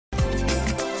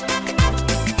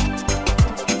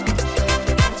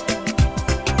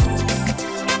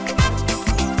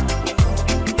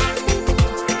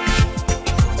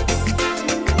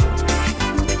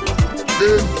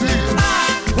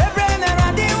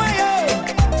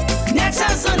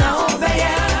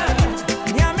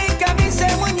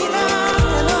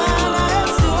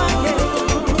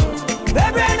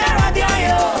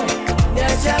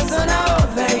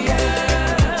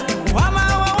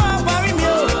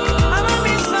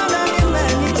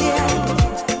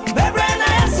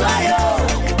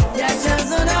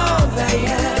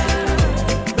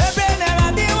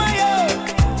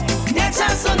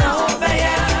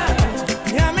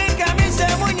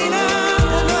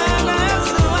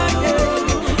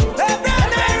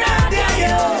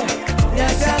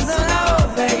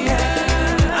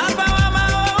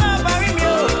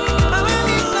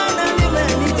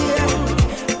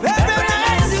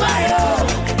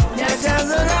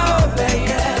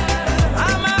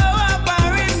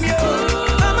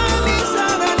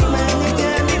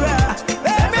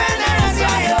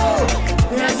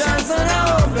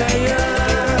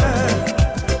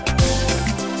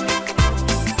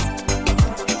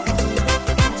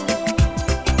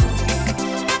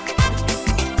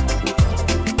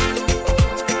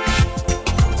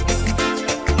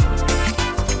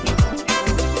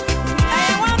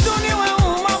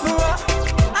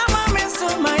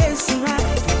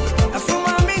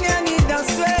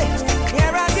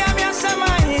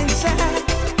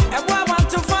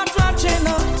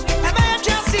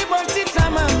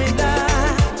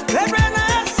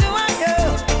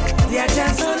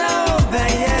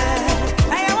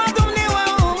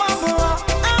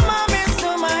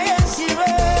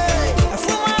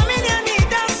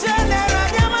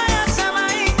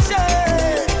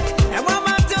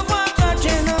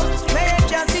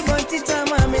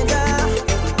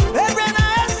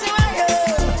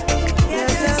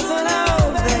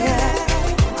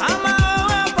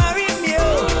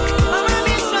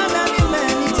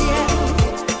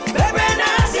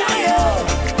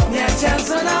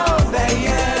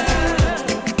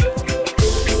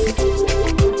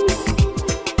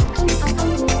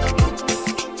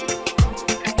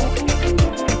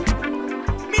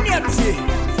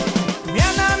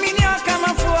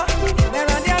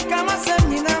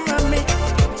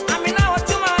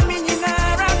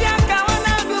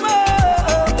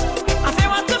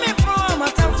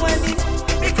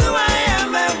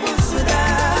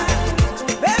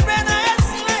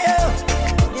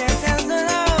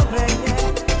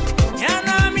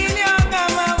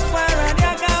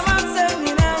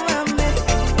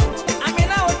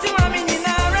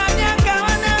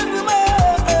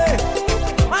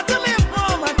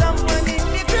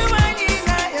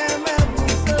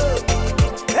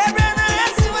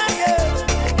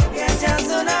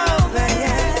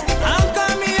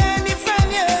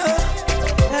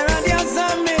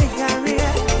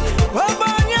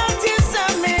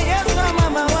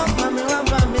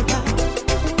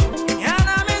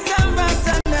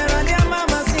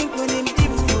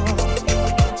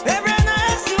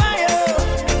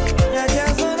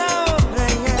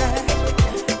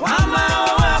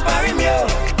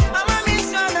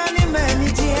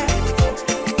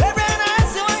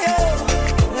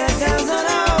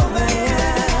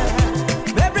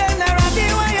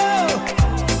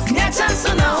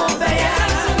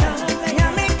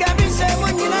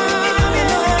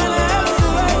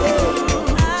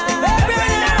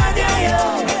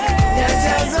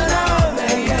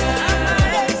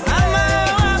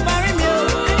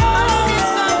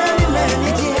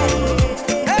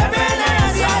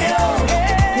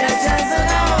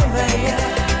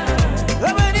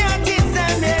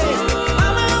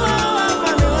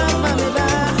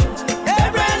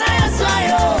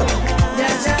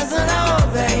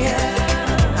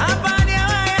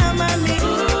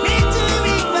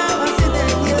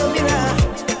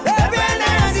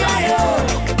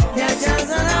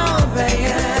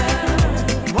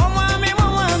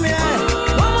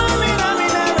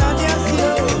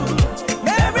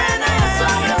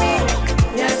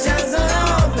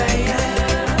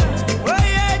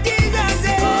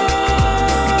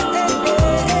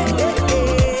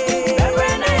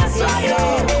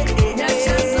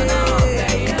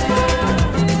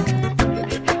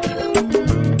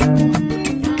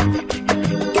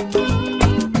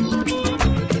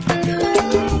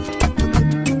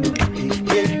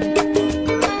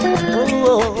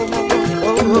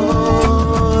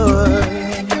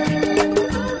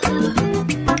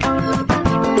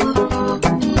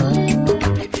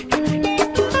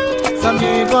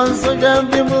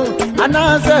Jambimu, and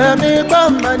answer me,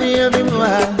 company of him.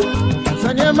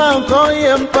 Sanya man call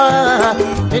him pa,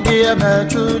 dear man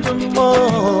to Jumbo.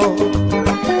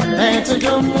 Man to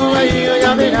Jumbo, you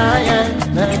Yaminaya,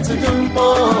 man to Jumbo.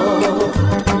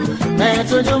 Man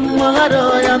to Jumbo, I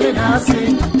don't Yaminasi,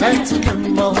 man to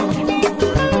Jumbo.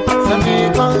 Sami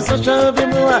concession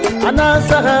bimwa, and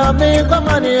answer me,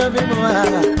 company of him.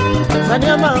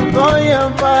 Sanya man call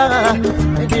him pa,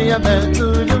 dear man to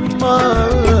Jumbo.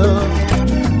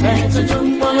 Man to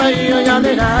Jumbo, you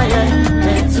Yaminaya.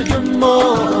 To Jumbo,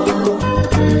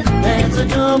 to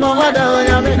Jumbo, I don't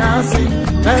have an answer.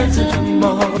 To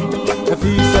Jumbo, if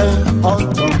he said, on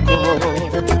Tonko,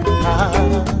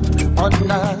 on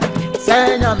that,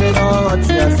 say, I'm not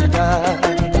yes,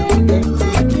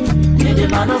 the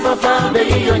man of a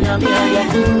family on Yamia,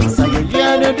 so you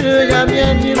can't do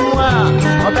Yamian, you are,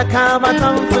 or the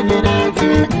Kamatam for you.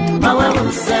 I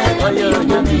will say, oh, you're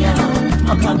Yamia,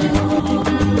 I'm coming home.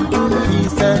 He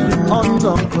said, on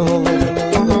Tonko.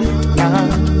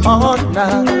 Oh,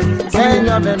 now, say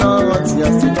you're the Lord's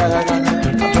yesterday.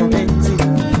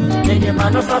 I'm a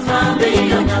man of a family,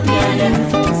 and I'm here.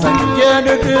 So you're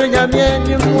the good, I'm here,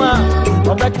 you are.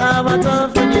 But the Kamato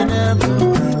for you never.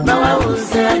 Now I will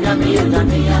say, I'm here, I'm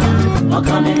here. I'm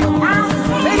coming home.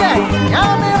 I'm here, I'm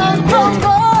coming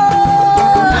home.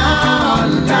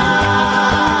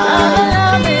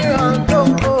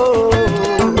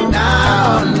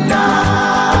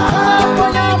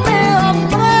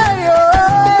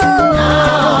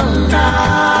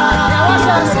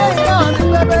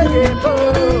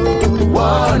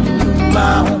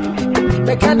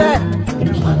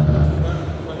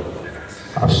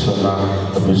 Asala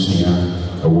abusia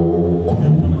awo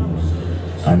kumu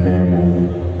anemo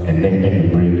ene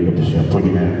break abusia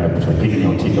podina abusia picking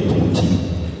on take a punti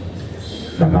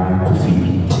na kofi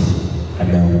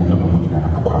anemo na mumina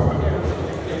akwa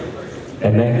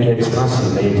and then it's not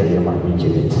later you might be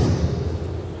it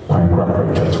quite proper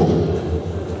chato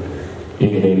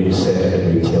it said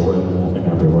and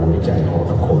everyone can hold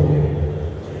a coin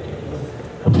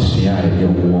abusia and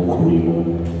young kurimu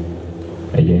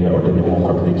Odeneho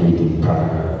company Dinpa,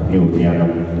 New Piano,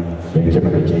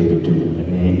 Benjamin J. to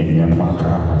and young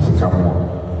Maka, Sikamo.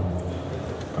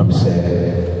 I'm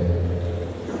saying,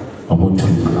 I'm going to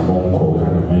call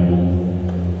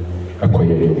and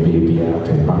acquire your baby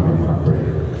after Mamma Fabric.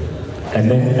 And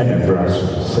then a brush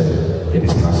said,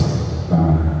 it's not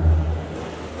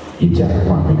Ija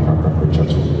Mamma Fabric.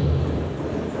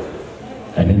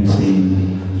 And then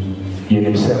see. You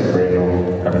himself, Breno,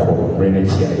 a call,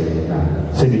 Renetia,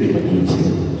 said it in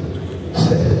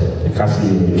said, the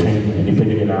castle train,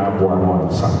 independent in our born on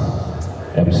son,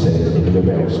 and said, the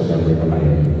bells of them,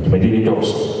 you may do it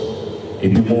also.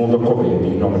 If you move the copy,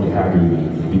 you normally have you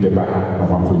be the bar, no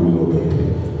one could be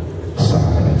obeyed. Son,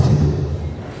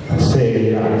 and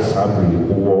say, I sabri,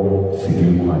 war,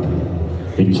 figure, money,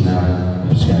 each now,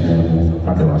 Luciano,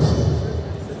 others.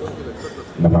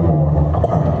 Number one,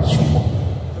 acquire strong.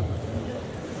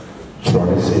 So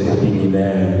I said, I didn't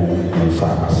know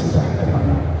far as that.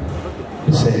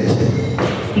 He said,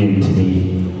 into me,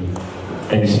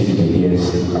 and she did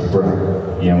a bra,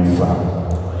 young far,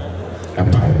 a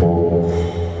pieball,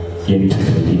 into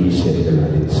the shed the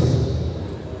Rites.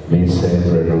 Men said,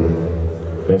 Breno,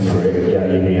 Befred,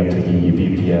 Yami, and Peggy,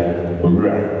 Bibia,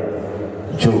 Ura,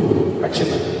 Joe, a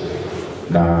chip.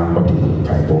 Now, what did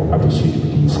pieball appreciate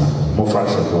these? More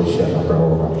fast and more share of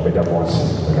our better ones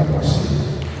than I must see.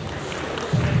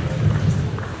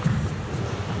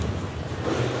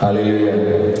 Hallelujah.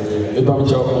 If I'm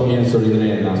joking, I'm sorry,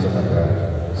 I'm not so.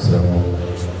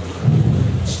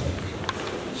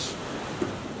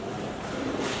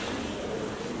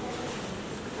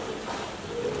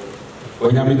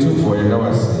 When I'm too for you, I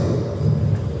was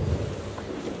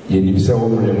saying, you say,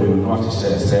 woman, you will not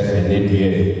say, and then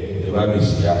the Bible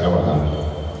is here.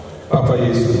 Papa,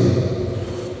 yes,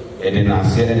 and then I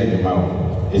said, and the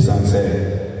mouth is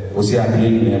unsaid. Was he a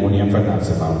being in when you finance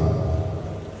about?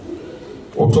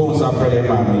 Otonza prayer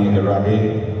mami erade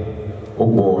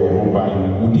obo yomba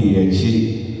udi echi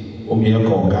omi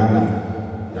ekongana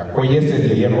yakoyese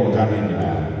de yekongana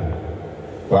ina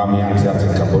wa mi anti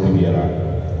kaboni biara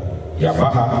ya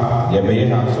baha ya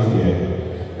beha so de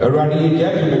erade ya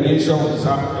dimension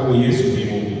sa ewo Yesu bi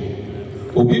mu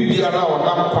obi biara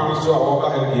odam kwan so a oba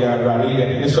ha biara erade ya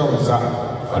de show sa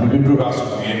anu bidu ba so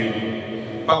bi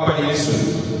Papa Yesu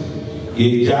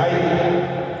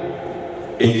ejai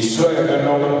Israel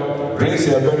no prince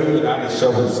ya belu na show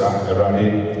sa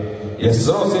erade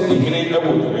yeso se di hine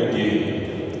ewo tumedi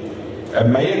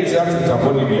emaye ti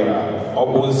atakaboni biara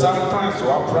obonza pan so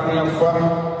aprana fa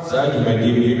za tumedi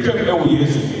mi twem ewo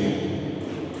Yesu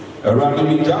Around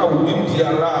the Dow,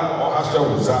 Indiana, or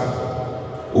Hashawza,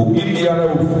 or Indiana,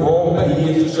 or a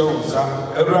year to show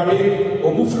around it,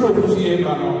 or Mufro,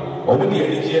 Fiemano, or the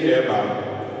energy ever.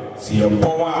 See a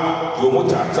power,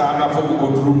 Jomotana for the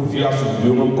good room, Fias,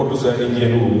 Human Cotus and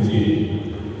General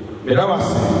Fee. Medavas,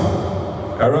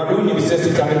 around the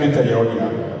necessity candidate Yonia.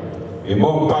 A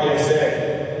more pious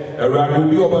said,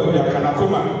 around you over the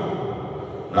Kanakuma.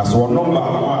 That's one number,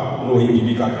 no, he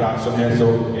be a so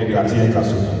and the Atia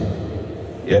Castle.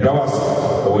 Yeah, that was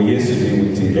our yesterday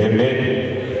with the amen.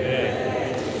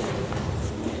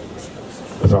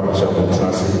 As I'm shouting,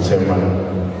 translate chairman,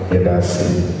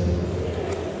 Nasei.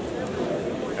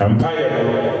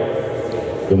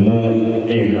 Empire, the moon,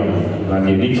 and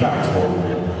the unique platform,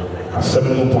 a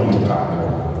 7-point park.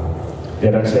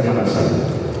 Yeah, that's chairman Nasei.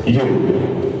 You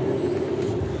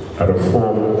are the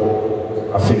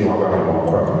 4, I think, of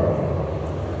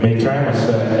may try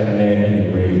myself and then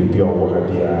anyway you'll be all what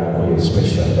I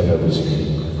special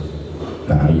episode.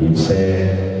 Now you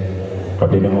say,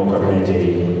 Odeneho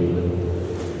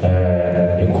a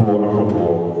cool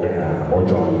or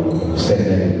John send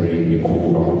anyway a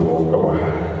cool or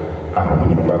I'm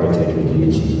going to take it.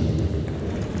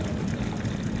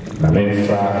 Now, then,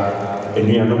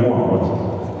 any other more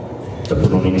the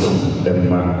promise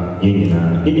them in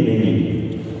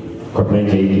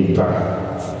Dinpa.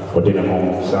 Odeneho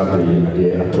Sabri and the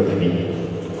autonomy.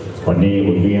 Or name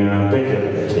would be a better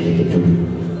take it to.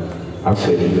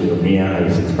 After the Mia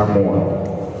is a more.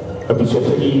 A bit of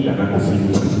the and a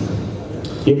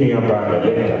fit. Give me about a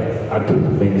letter, I do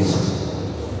men's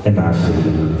and I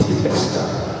feel Esther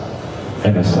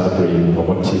and a Sabri or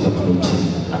what take a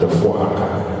meeting at the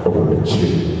 4 over the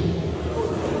tree.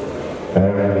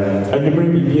 And you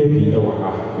bring me baby over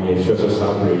we are sure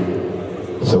Sabri.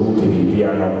 So we can be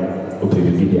alone.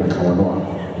 Be a Kawana,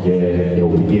 yeah,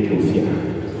 will be able to fear.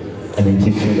 And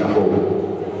if you know,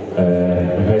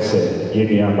 I said, you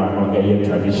know, a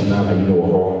traditional, I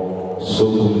know, so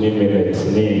good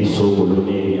name, so good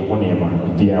name,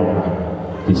 Honeyman, the hour.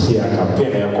 You see, I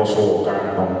campaign a cost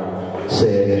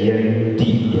say, yen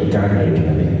deep, your gun,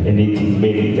 anything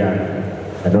made it gun.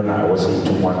 I don't know, I was saying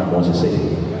to one, I want to say,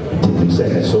 until you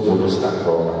said, so good to start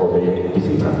or be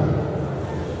busy time.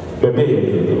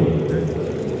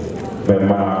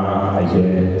 Mema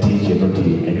aye teacher no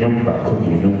di enyom ba ko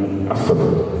yinu afro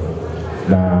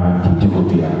na di go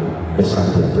bia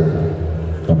besante abra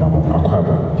na mama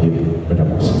akwaba bibi na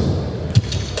mosi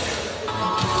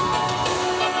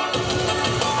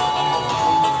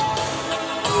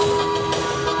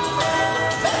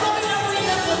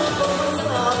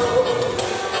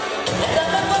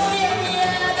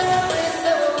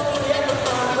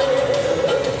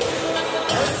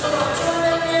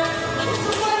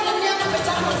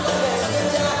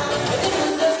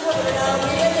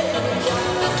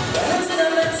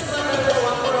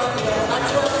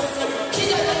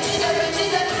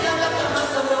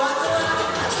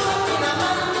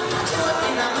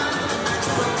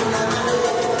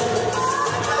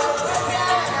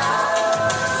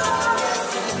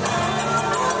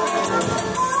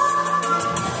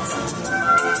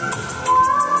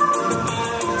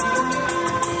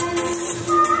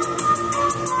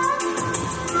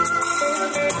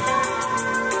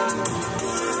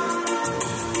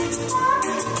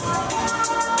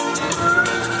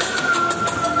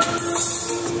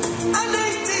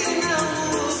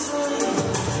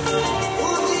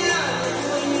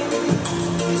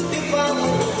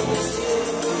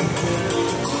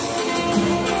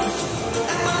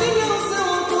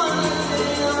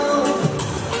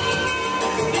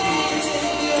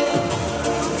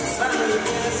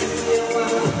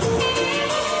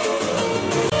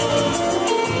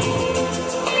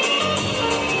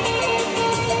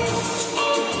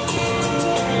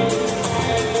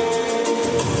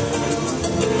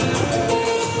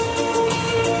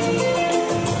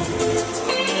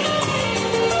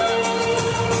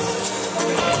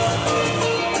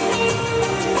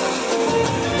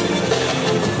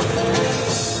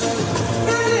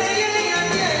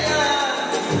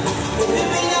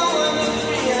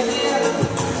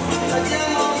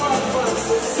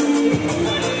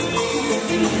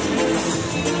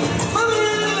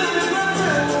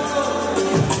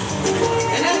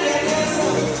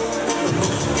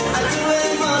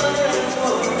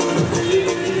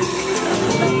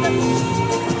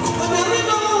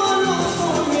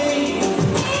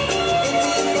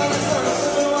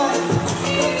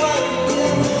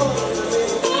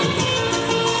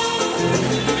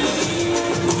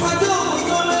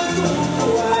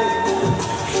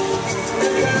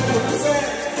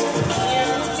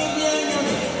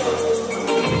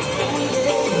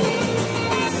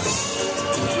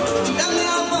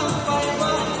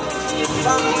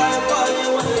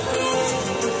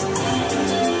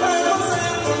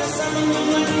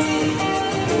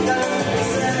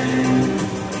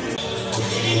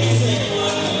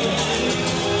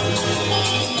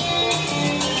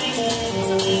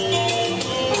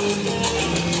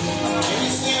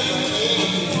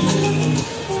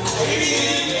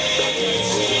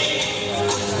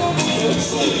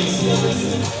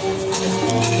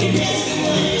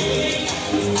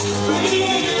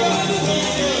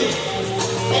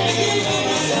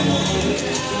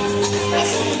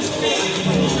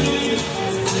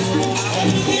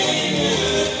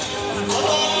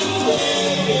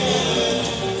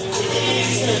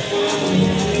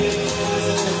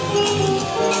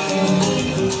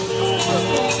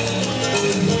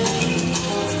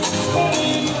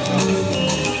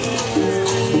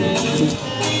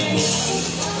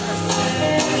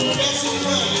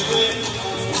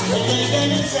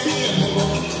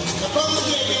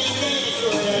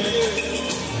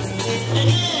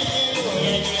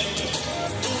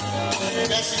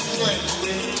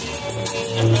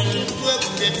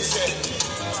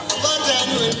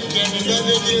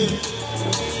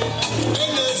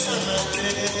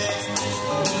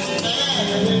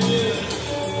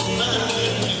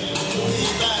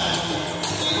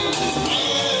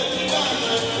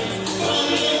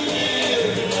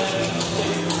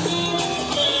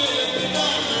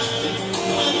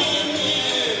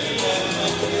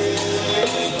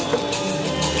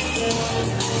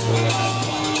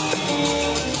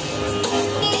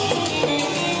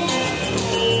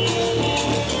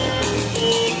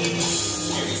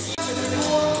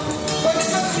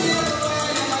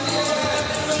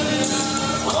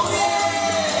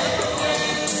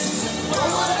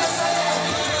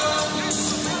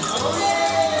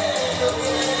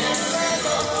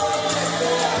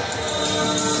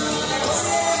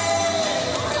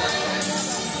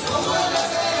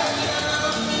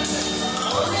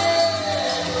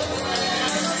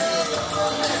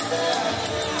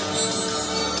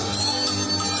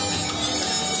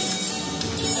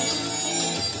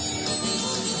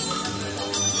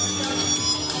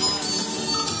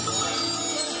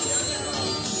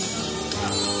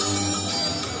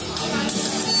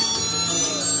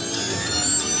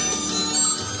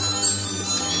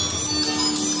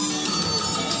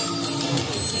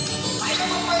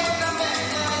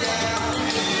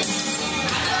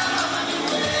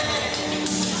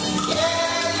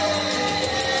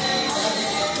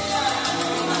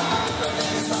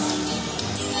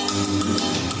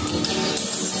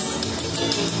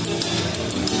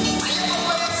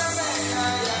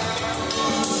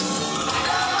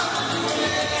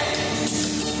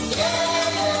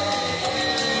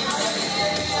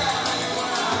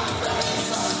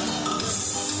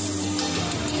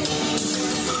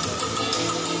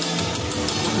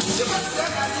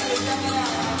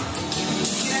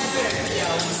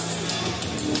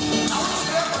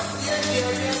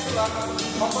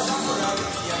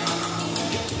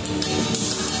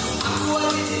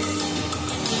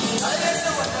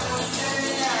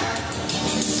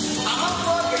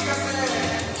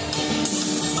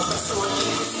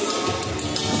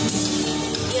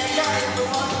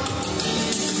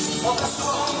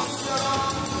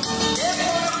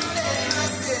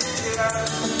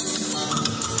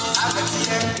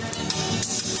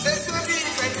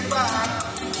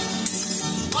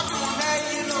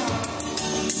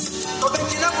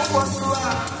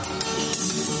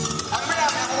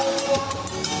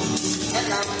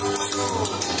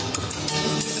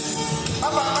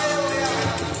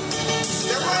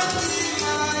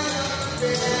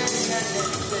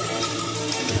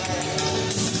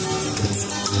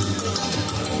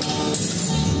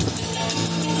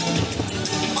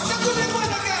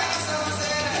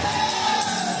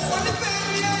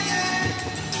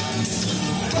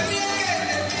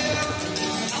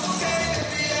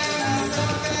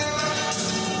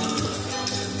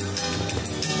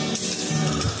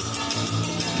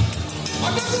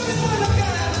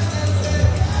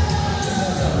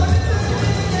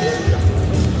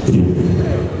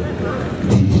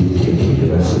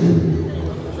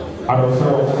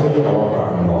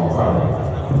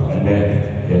And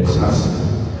then there's Nasei.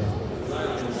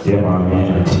 Dear mommy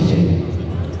and teaching.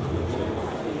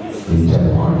 We tell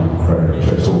one credit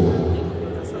for two.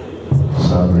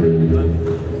 Sabri,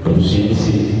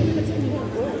 Lucinsi,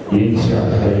 Yintia,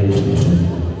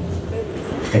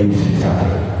 Enfita,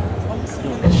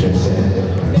 and she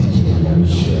said, teaching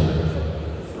Yamisha.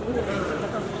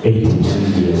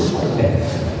 82 years of death.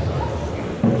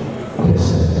 Yes,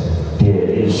 the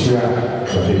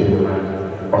insurance of the woman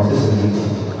was this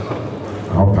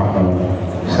how come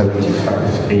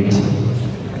 75, 80,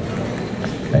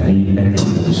 and he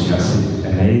emptied the stress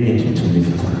and I needed to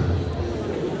live.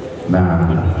 Now,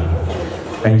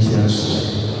 ancients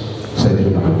said, you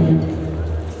know,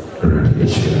 already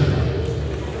insurance.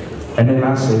 And then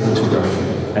I said photography,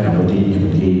 and I would be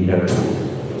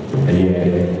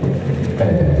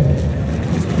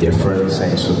your friend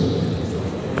saying so.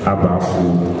 Abafu.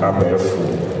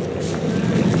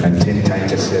 and 10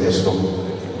 times a service from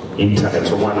internet.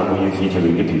 So one of my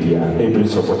video able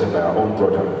supported by our own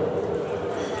brother,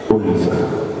 Oliver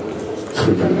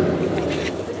Freeman.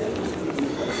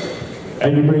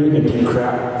 And you bring a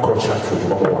Dinpa culture to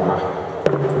Omaha.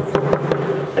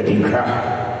 A Dinpa,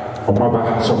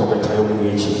 Omaba, some of the time we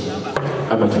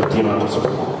I'm a Dinpa.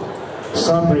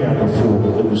 Sabri and the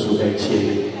fool, it was so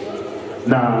edgy.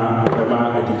 Now, the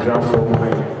man at the craft for my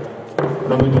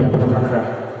nobody at Pukakra.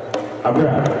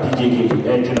 Abra, DJ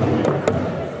engine of me.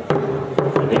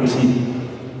 And then see,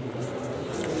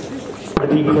 I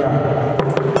did cry.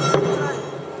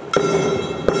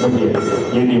 Nobody,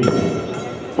 you need me.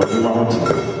 But you want to.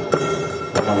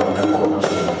 I'm not going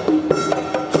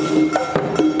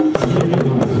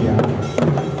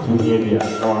to hear me,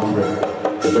 no one friend.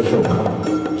 The bishop come.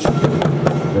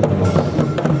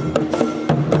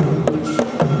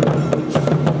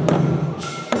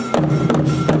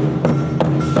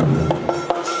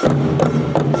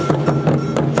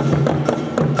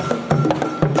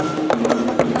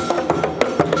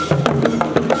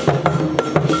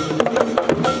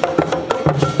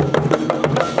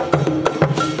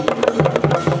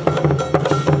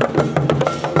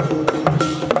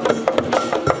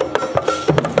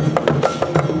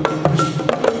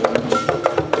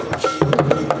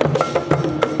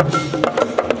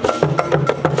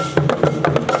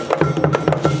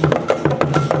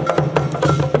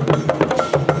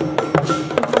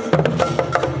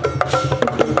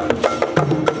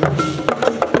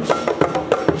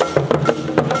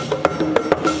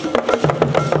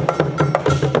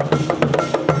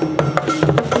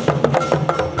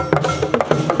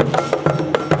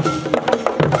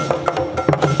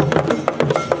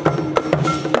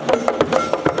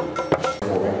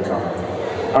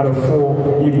 Out of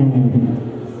 4, you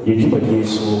do a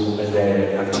so and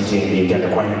then antigen, you get a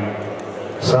coin.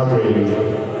 Sabre,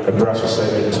 a brush of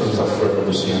 7 tons of fruit of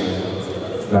the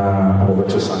sea. Now, over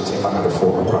to something out of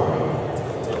 4 o'clock.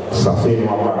 Safin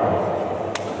Wamba,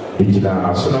 Vigila,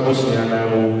 Asunabusina,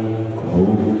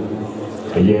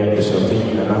 a year is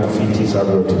something, and I'm 50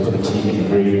 Sabre to continue in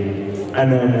grade,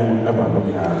 and then about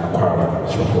Lumina, Aquara,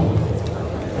 Choco,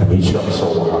 and we shall so.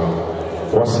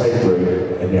 What's I pray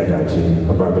and the other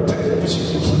about the time of the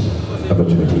situation about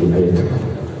the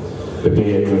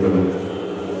bedroom.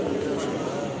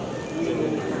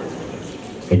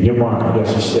 And you want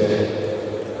to share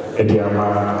a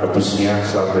diama of the Sia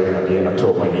Sabre and the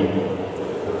Atomani.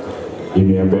 You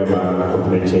may have a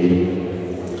complaint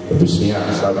of the Sia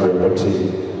Sabre, but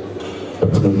a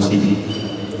Prunti.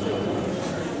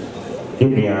 You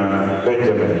may have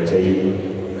Benjamin,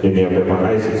 you may have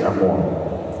Isaac Amon.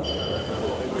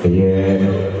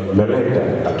 Melinda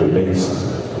at the base,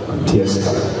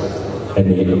 Tiesta, and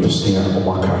the Lucia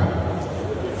Omaka.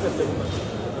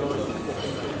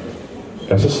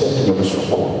 As I said, you were so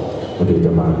cool, with the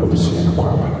man of the Lucia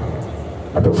Quaba.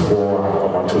 At the 4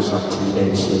 or 2 something,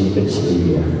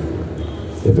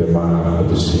 the man of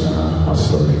the Lucia,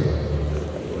 sorry.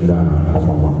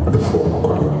 Now, at the 4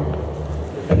 Quaba.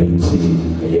 And then see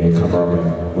a young cameraman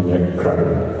when you're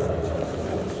crowded.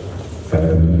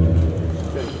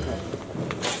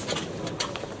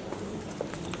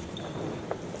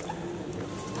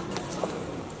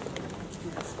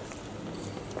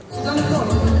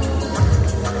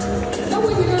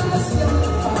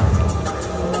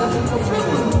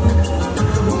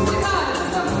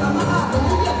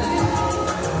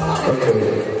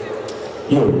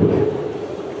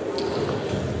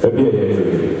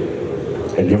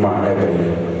 And you might have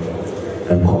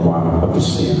and come on up the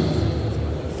scene.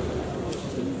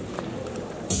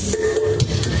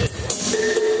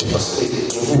 But see,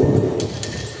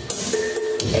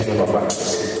 and you back to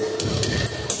see.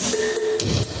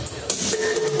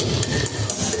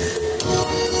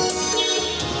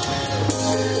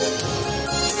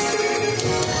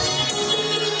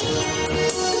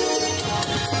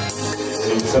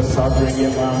 It's a suffering,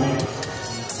 your mommy.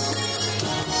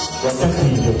 What that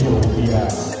means you will be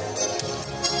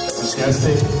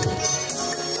disgusted.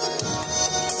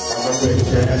 I'm not going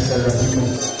to answer you.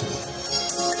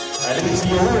 I didn't see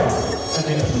you here. I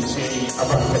didn't see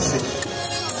about the sick.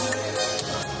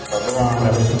 But no one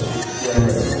ever did.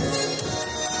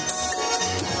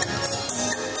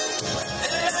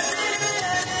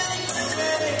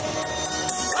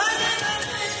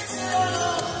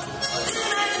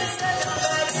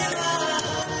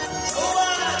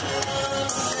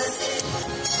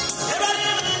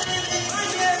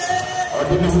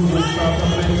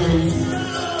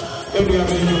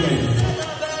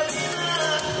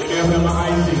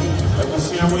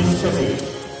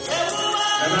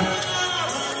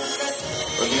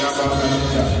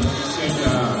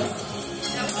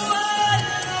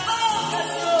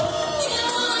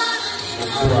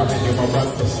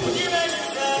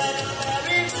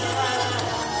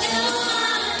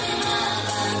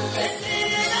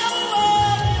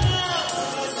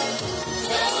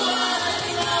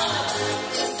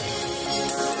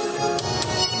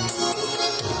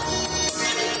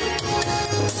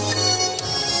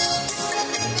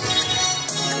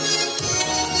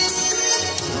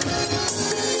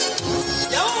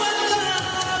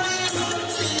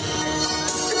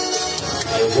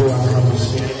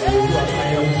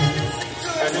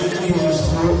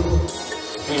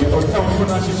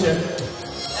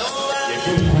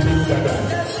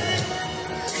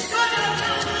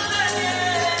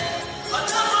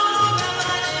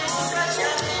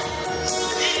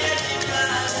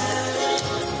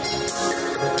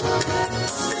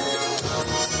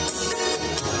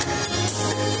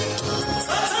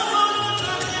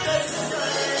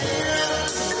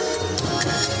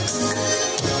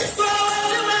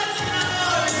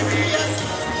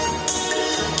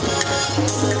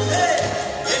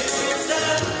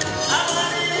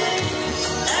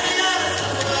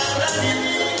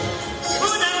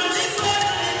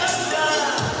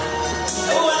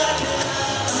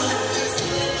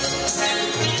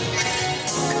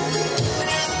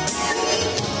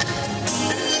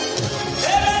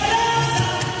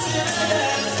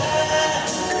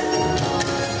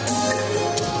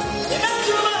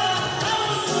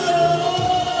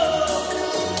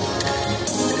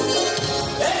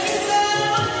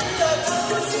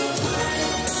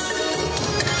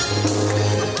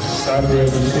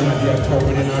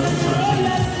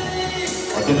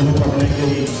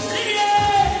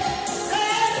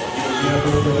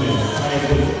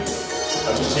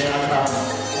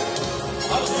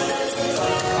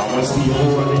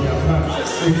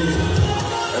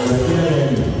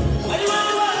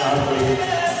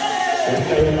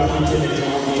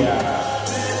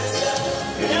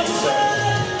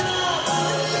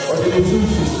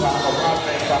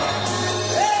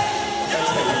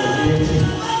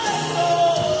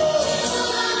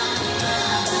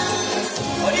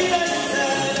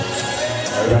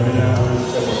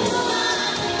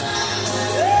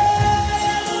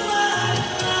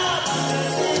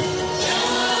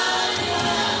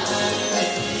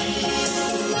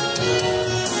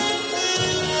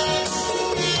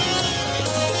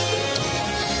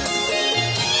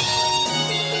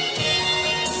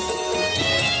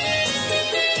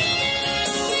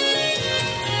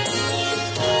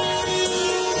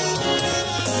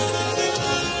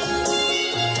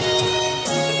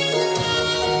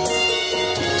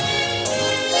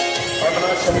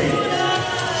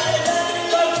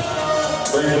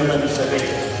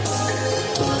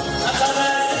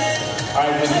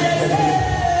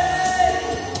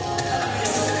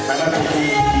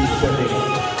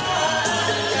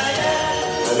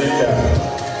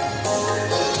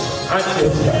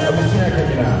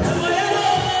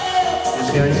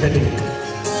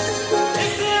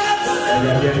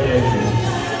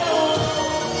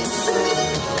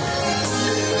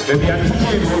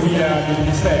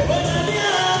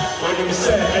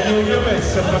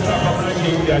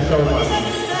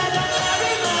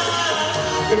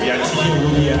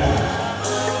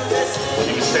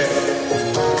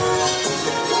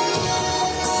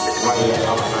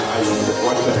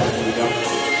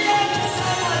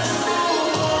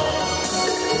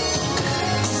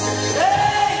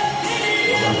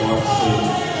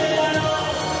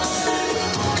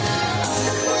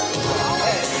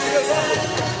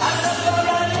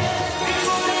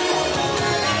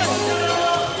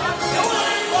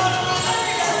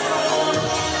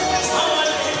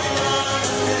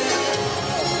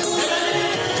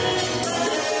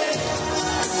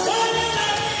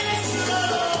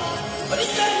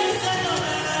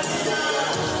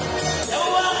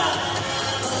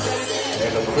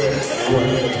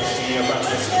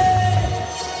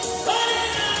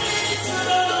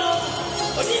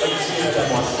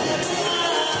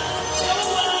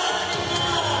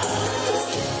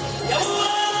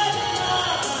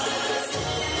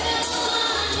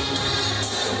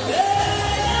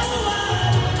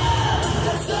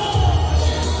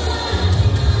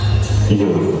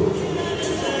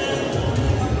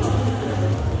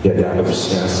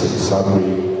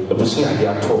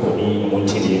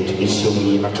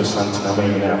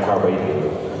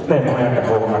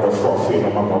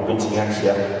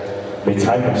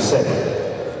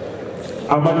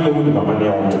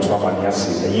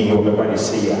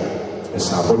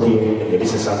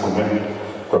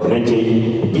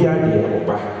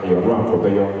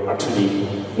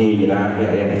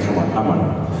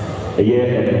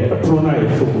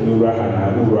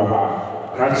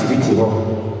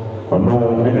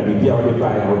 ɔno ɛna biribi a wɔde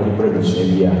baeɛ a wɔde brɛ busua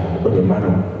bi a wɔde ma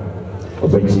no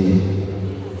ɔbɛgye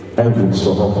envelope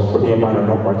so hɔ wɔde ma no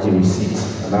na ɔgye receipt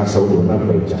anaasɛ wɔde wɔn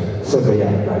namba agya sɛ ɛbɛyɛ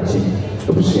a baagye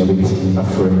abusua bɛtumi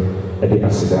afrɛ ɛde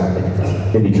aseda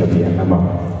ɛde twa bia ama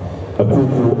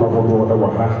akuokuo ahodoɔ ɛwɔ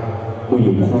ha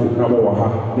woyɛ kuo na wɔwɔ ha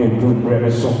na ɛduru mmerɛ no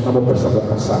so na mopɛ sɛ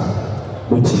mokasa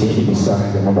a motumi ebisa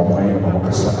ɛma mo kwan ma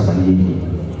mokasa ama no yɛyie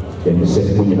yɛne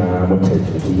sɛ mo nyinaa motɛ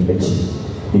dwumadi akyi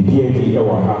biribiara bi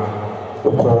ɛwɔ ha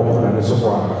wokɔ ɔna ne so hɔ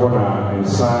a hɔ na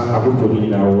nsa ahodoɔ no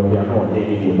nyinaa wɔ de ano ɔne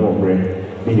ne deɛ mu ɔbrɛ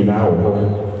ne nyinaa wɔ hɔ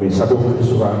nsa bɔbɔ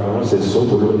so hɔ a ɛho sɛ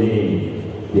sobolo ne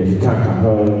yɛkeka ka ho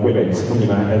wɛbɛt mo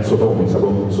nyinaa ɛnso hɔ nsa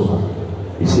bɔbɔ so ha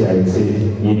ɛsi a yɛsɛ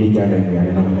yɛni Ghana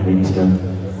nnuane no ɛne ntina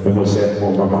mehu sɛ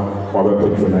ɔbama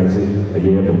wɔbɛpatronise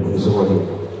ɛyɛ bɔbɔ so hɔ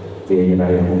deɛ yɛ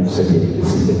nyinaa yɛ ho sɛdeɛ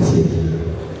ɛsi bɛtie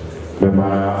mɛma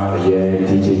yɛ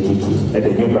DJ Kiki ɛde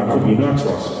nwom baako mmienu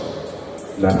atoa so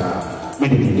na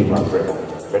mede didi mu afrɛ hɔ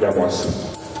bɛda mo ase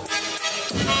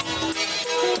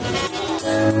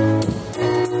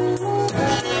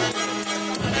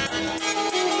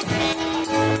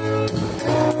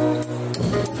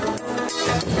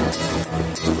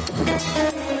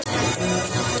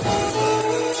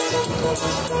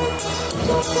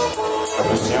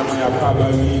Siamo ya paba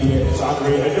ni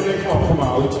sabre edele kwa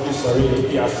kuma uti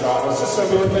sari ya sa sasa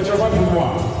be na jaba ni mo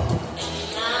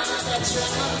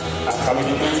akami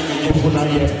ni kuna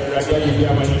ye raga yi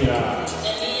ya mani ya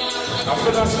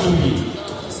after sungi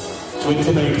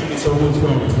 2019 is almost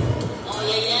gone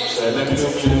so let me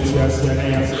know you ya sa na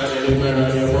ya sa de mera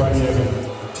ya wa ni ya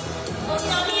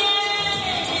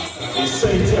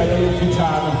sai ti ya yi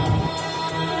fitano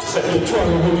sai to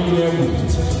ro ni ne mu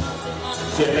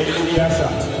se na yi ya sa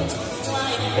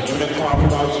and you make talk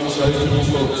about you so you can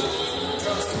smoke.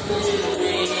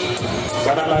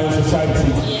 Ghana Lion Society.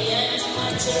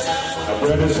 A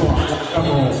brother song, come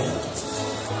on.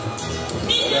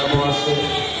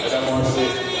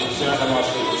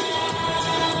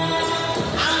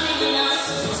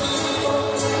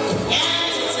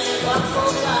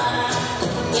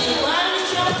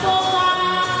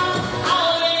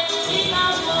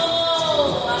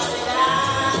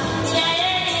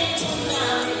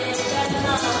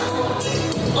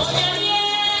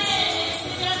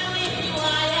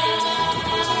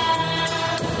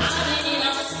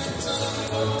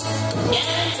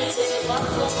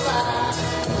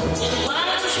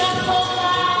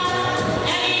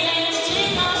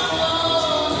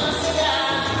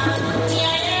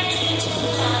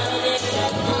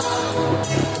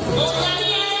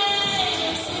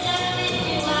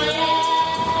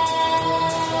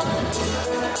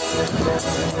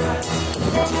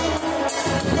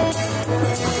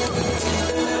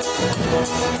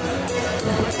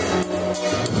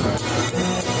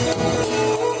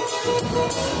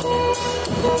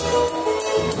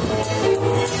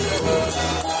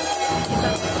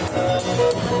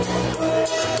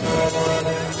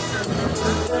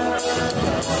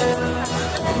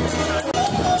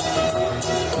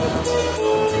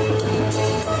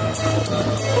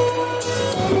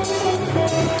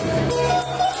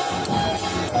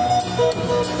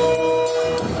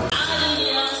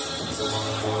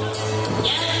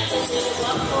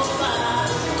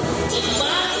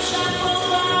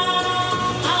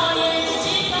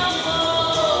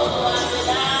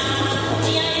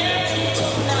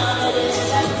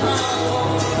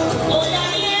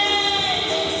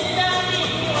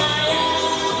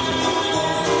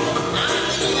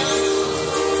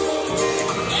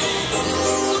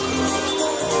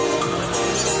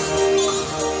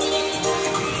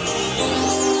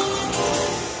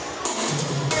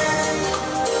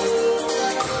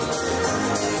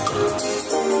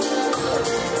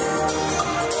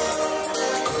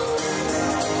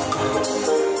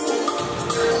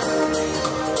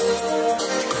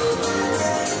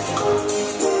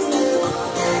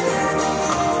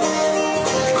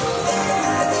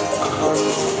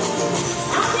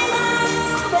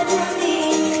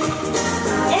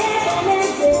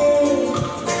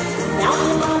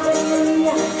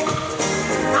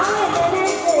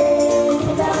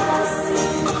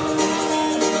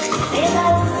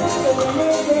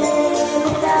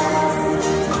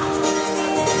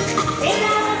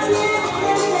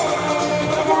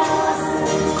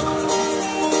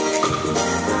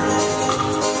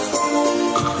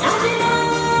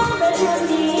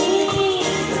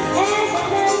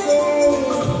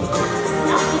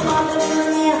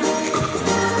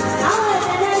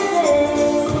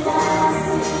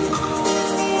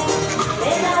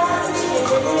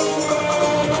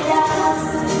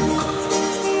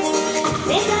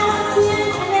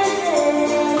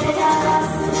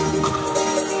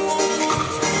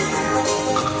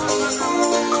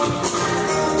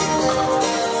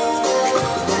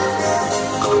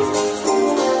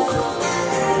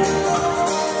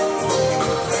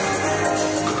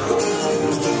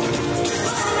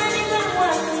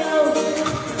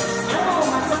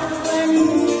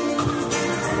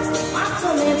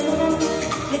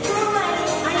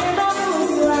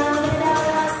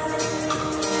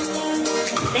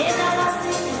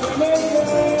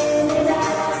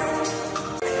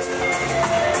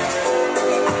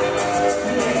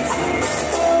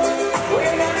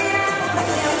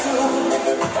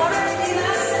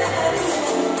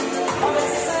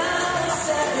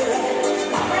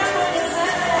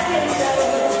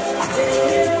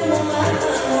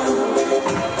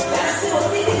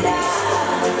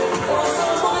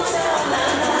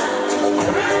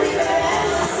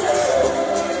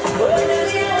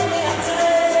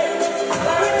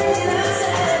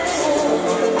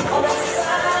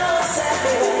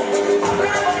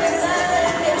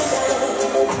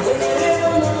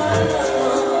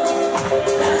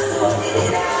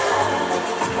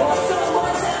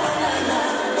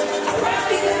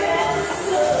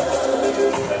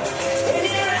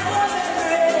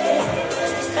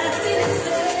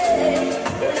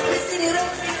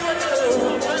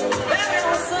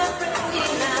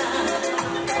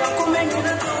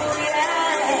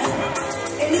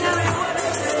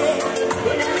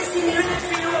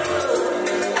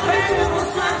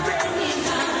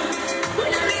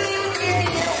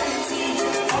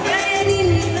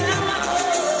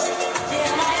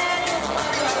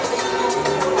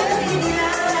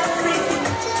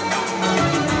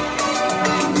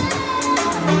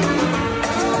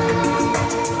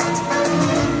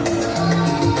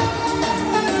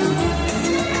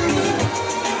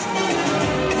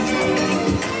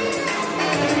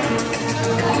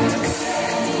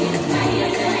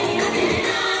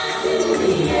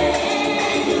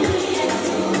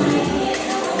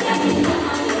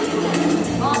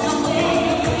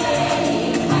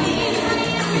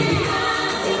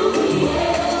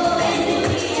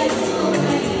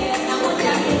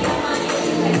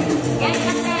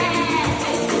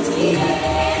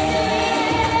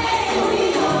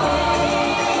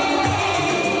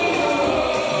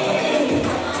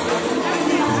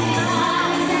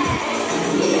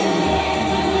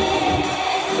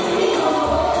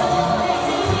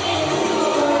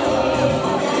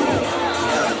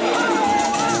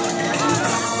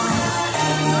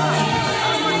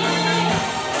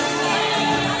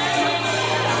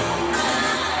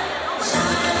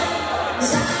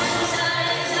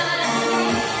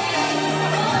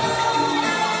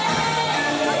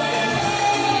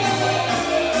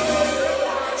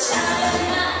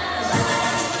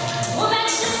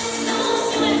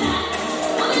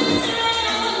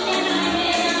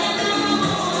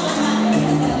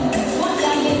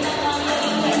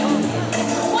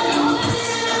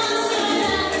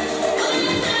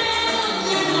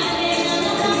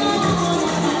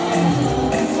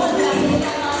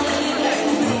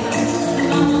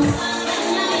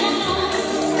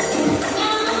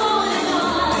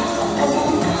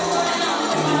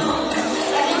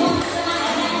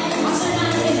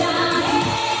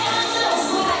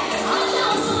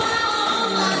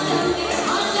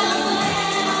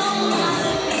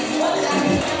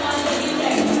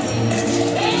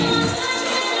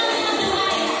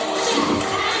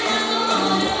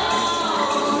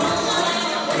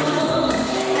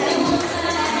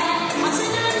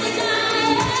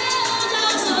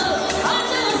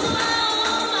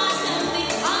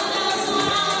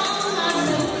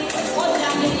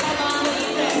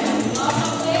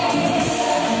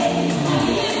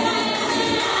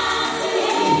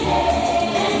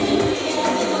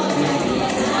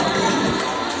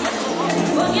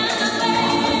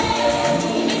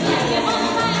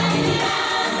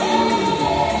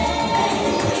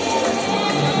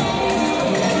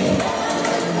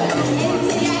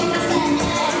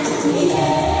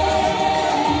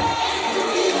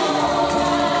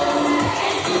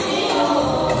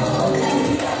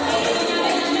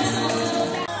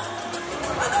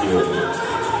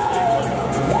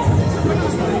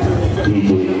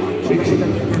 DJ Kiki,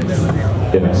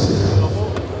 Nasei.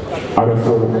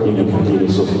 Arafo in the country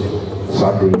so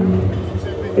sadly,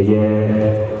 a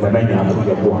year the many are put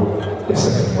the boy, the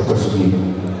second what to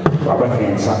be. Baba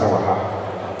can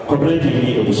Sakawaha.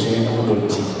 Completely a Muslim who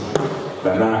tea.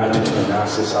 The na attitude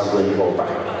Nasei Sabri over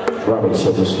Robert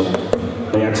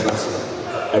Shadowson. May I tell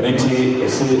us? And then she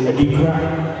is a big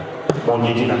cry. One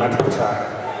year in a matter of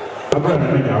time. I brought a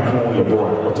minute out your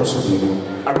boy, what to be.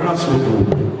 I'm not so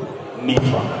good.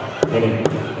 Nifa, and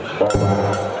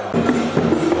over.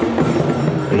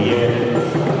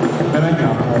 And I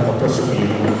now have a person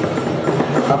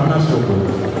I'm not so good.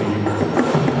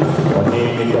 Or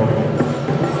name it up.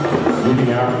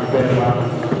 Living out Bella,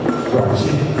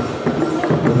 watching.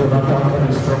 But the Bakan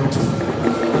is strong too.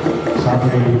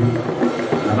 Sadly,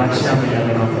 and I shall be a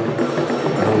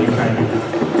only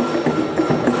kind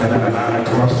and I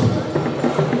trust him.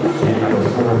 And I was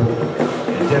four.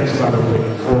 And just out of 4.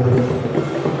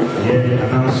 Yeah,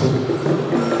 and also,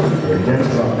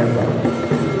 just out member.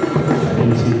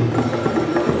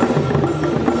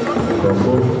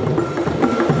 Therefore,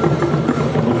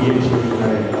 mediation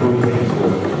and improvement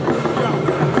for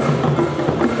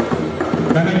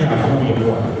many are only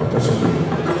one possibly.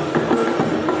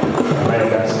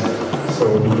 And that's so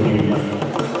we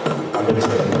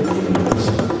understand.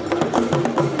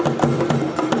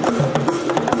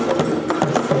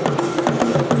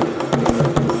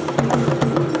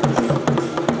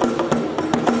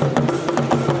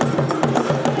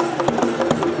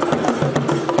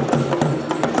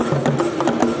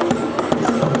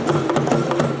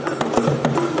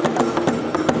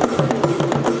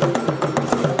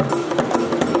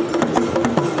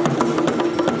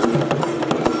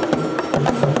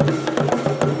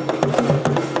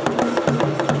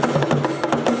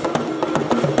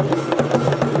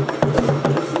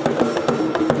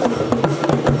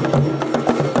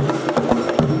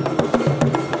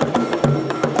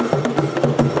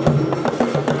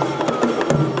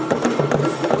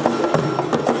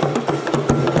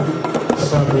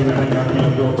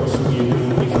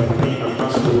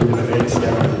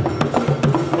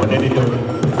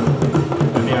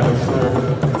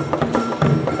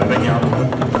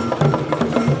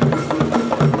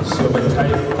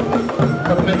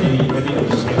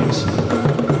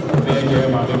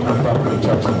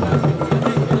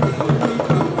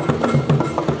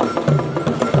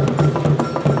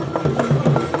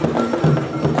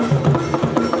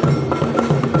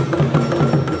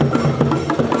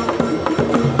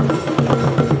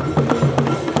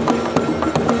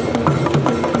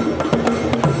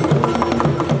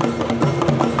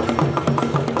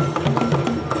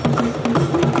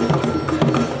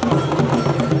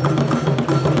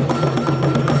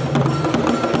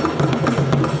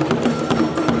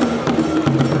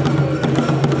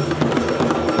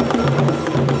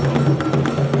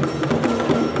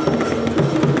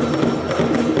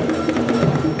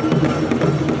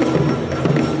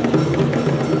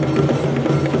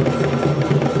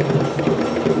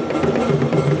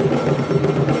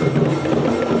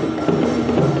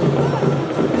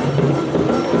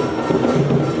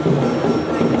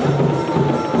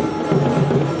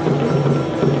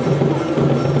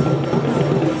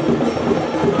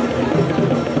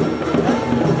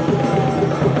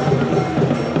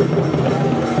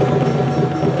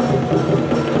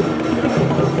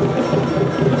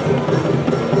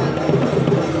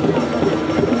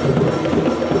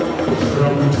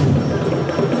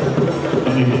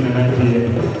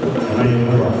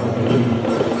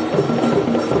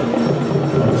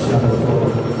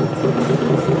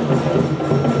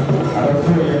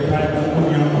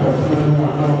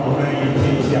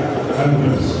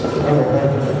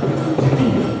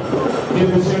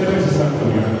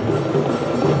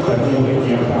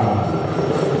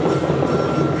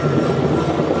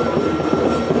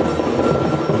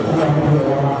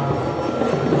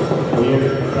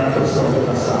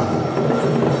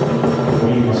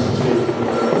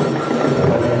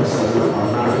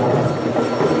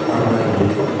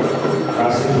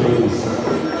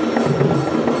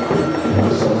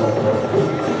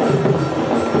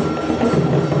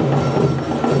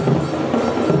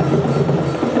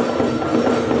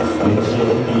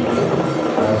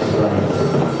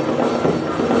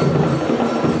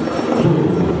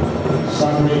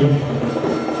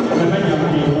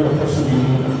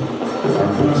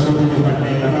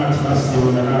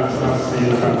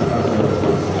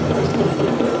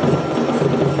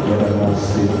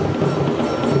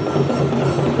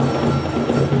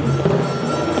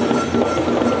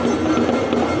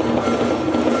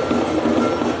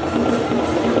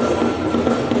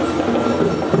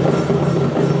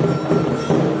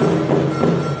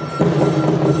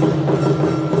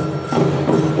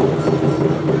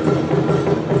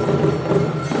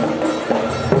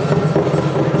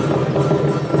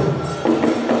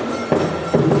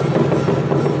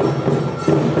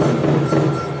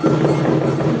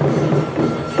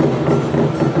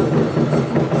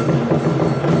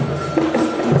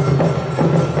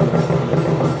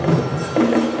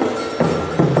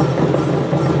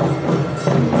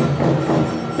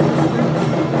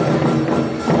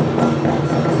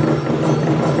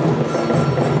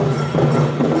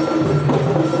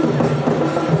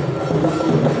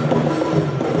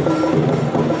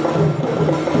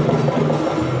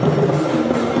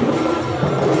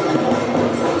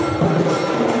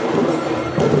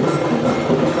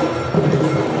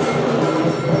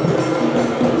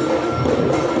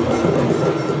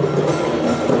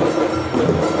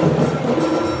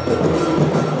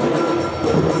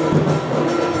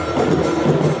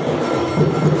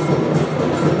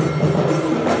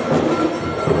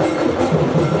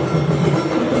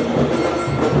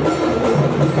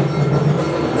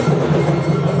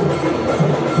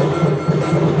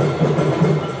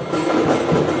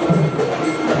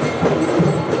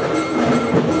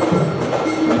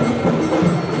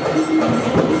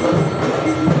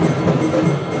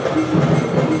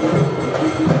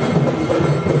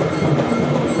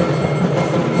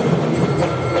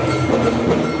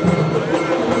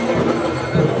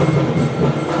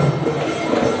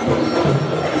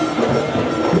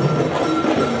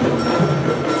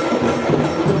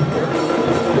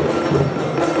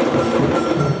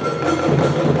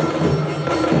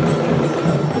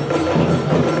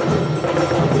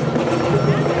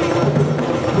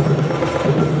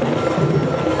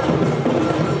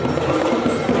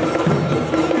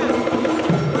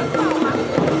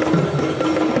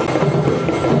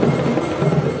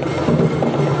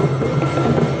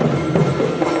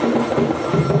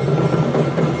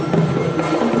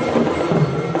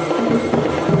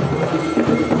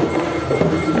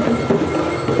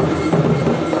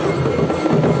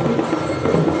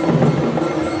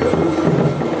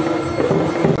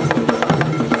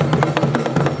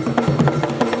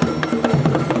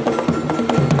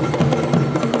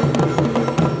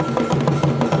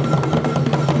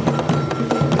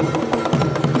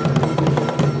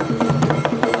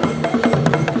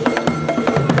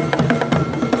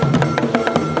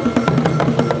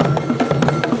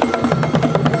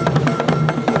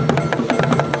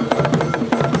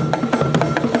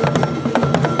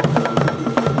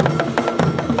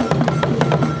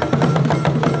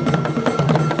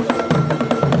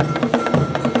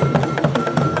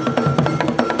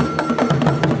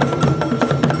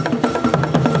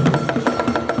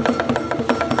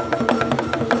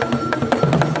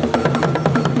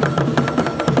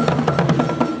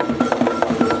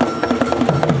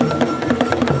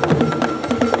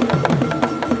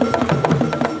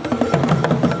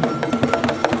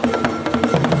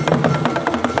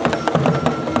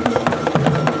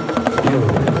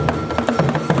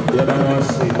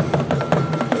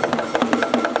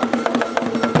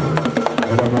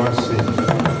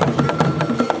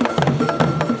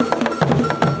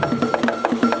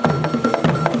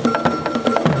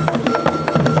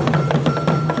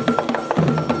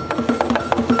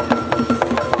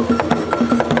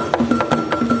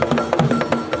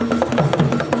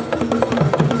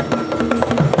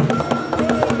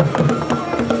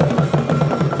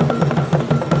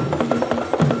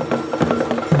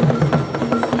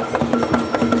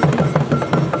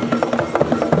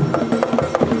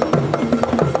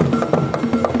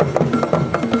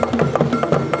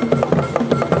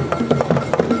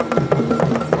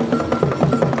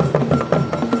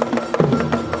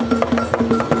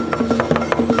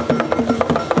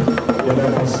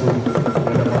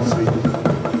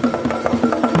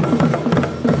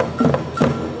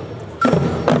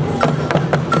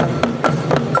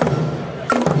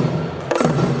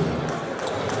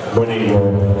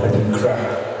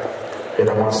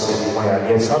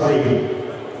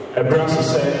 A branch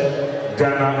said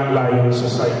Ghana Lion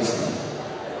Society.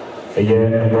 A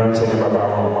year branch in Baba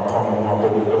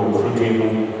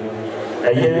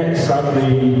a year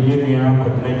Saturday, Union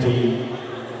community,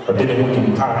 Odeneho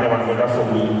Dinpa never for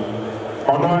me.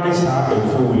 On this half a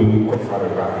full week of Father.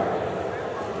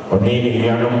 On any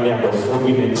young man of 4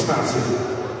 minutes dancing,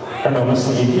 and on the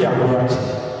sea,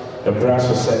 the branch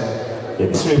said,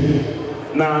 it's true.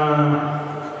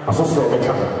 Now, a full from the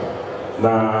camera.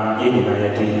 Na yini na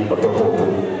yaki otokopo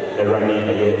erani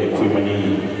aye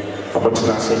equipment about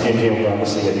Nasei and one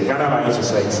say the Ghana Lion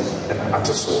Society and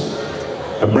Atoso.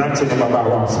 A branch in the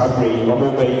Baba Sabri,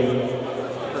 Obey,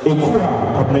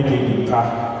 Ekua, Community Dinpa,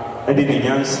 and the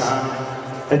Yansa,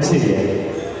 and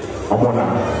say, Omona,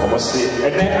 almost say,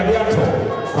 and then Adiato,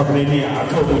 Community, I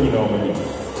told you know me.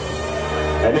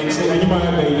 And they say, Anima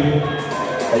Bay,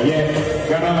 a year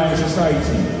Ghana Lion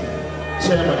Society,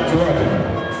 Chairman Jordan.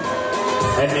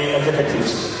 Any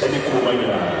executives, any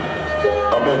Kumana,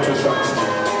 about 2 songs,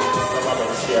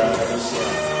 about share,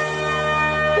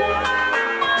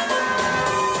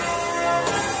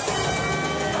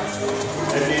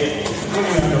 and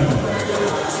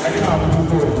I can't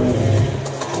go.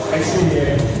 I see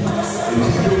here,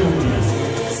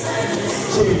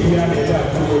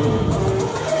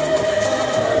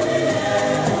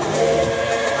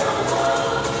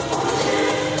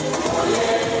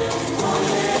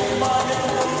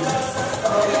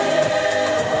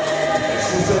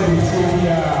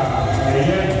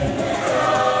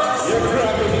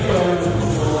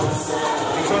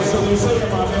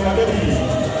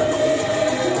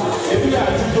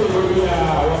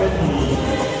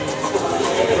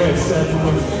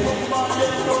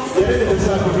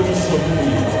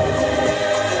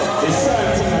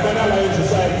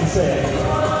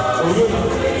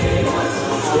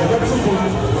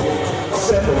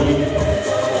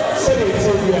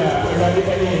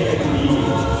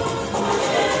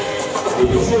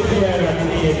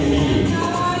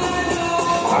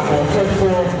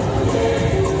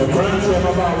 the branch of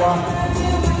Abawa,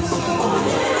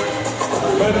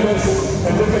 members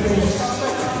and executives,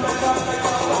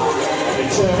 the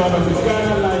chairman of the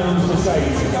Ghana Lion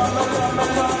Society,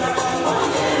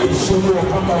 Ishuru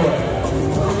Kamawa,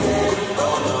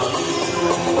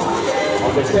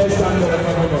 on the third standard of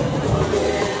Abawa.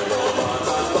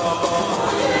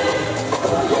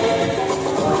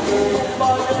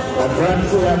 The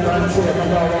branch of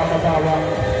Abawa.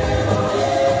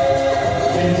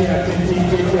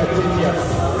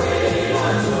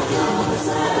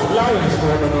 Lions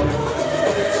for them.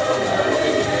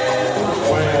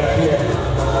 Why up here?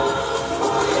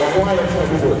 Why for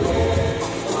the wood?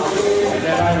 And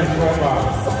then Lions for come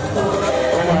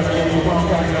on, you can't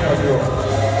find another door.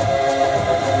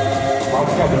 I'll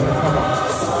come on.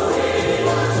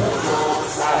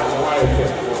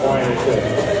 Why is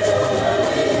it?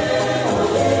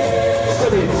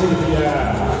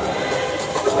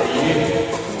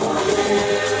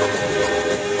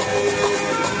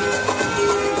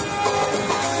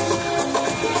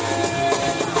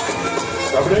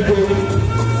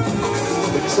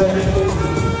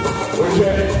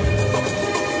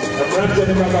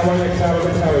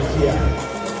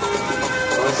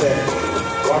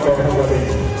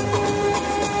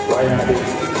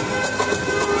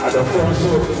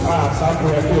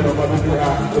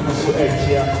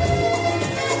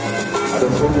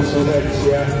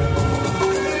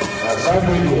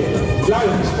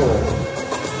 Lions for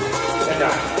and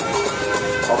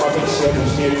I'm a share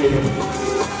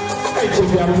I took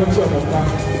the other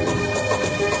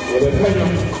with a penny.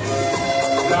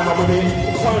 Now I'm going to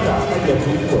find out how to do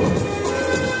it.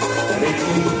 And it's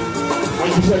when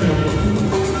you say you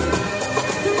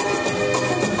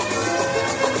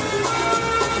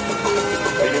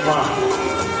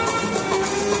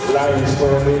Lions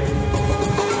for me.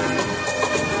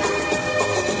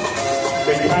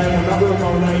 The time of number of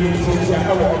online since I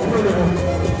have a problem.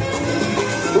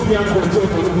 We are going to go to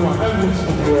the Hammons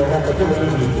to go off at the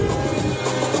enemy.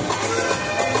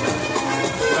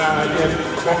 Yet,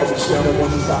 what of the shadow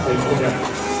was happening for them.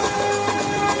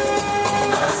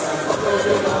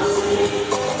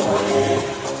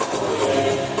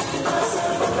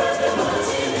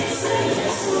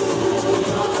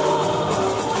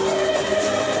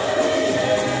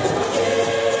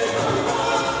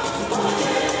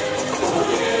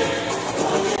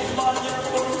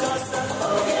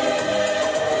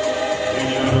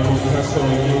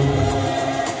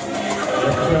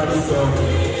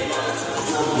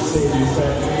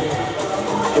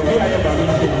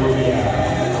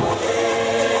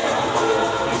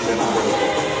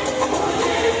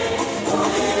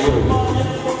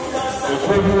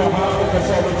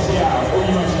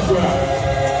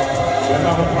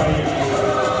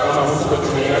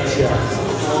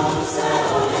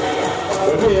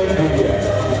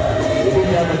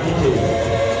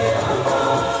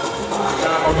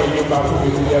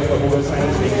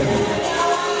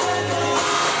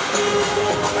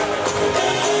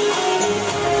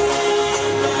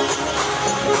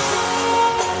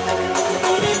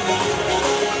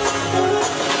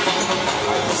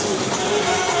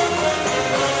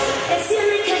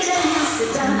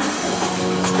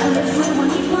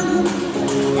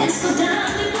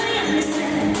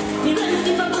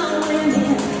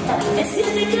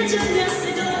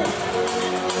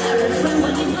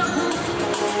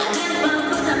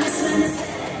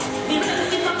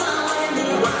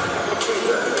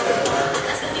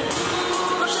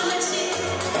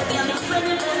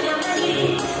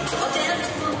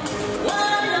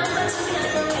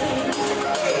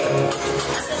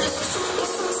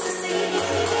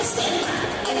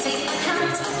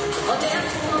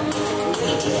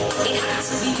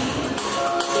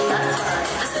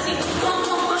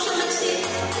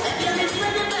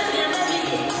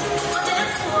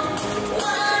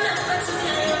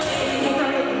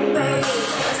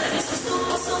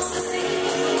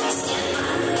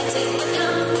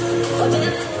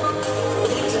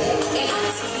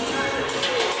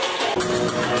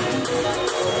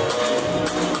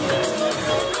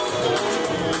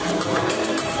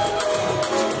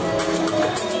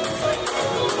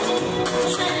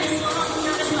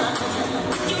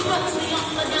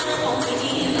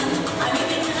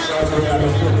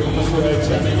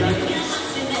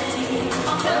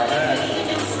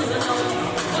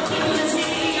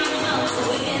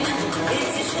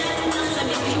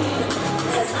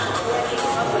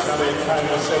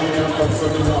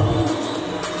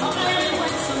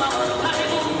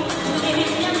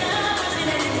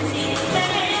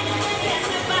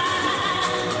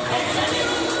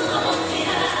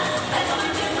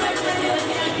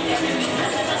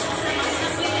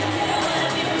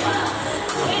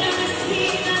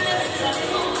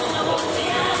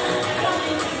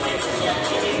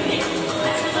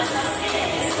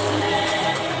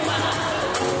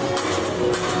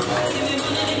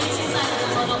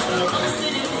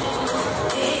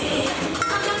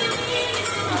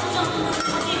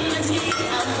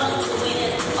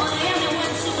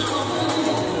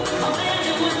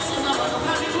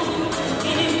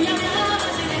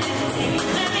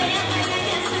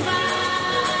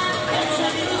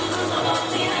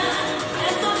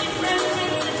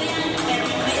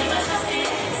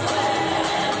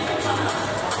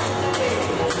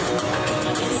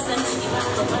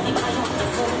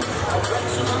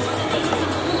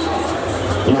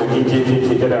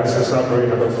 Sabri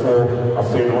number 4, a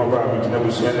fair one, which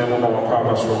never seen them on our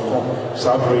father's rock.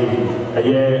 Sabri, a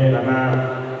year, Nana,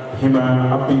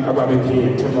 Hima, Abi,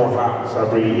 Ababiki, Timoha,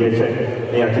 Sabri,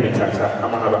 Yete, Yakini Tata,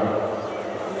 Amanaba.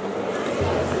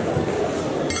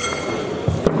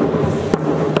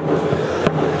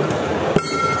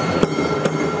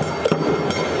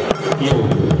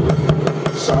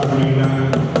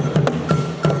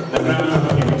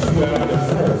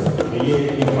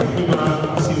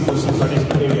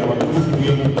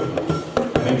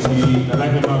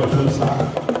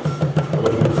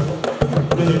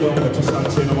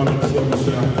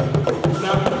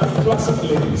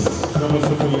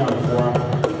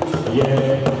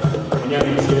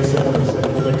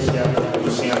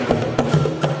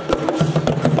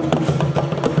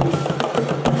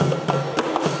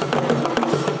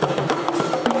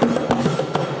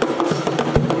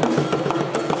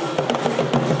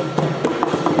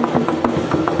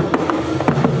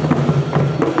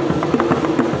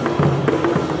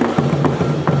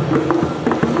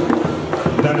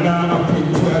 Nana, I'll pick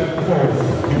 12,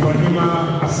 12. If I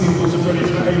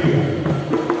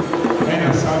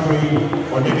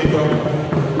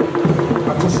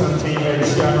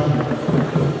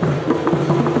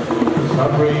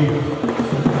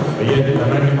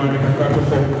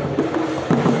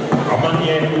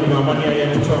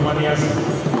Manias,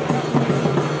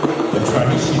 the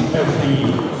tradition every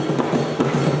year.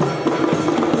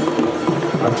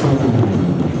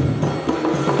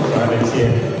 Next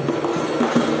year,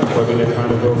 we're going to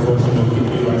kind of go for some of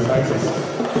the sizes.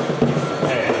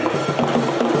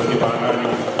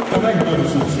 And I like to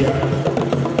see here.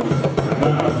 And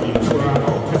then I've been to our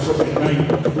office at night.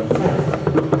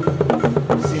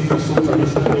 Seeing the so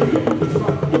traditional area.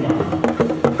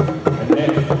 And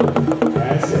then, I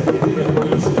said, is it a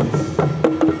coincidence?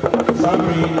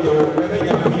 Somebody, when I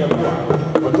got me a boy,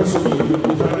 but also be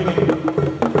finding it.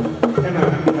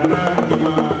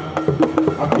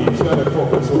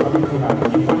 And so I'm going to have to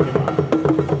keep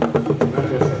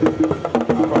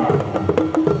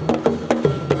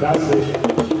that's it.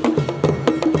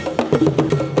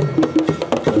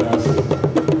 That's it.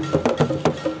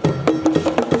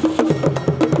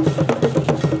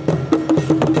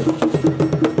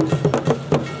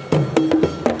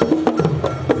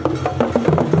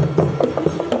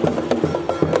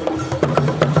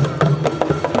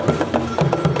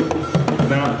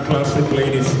 Now, classic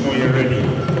ladies, know you're ready.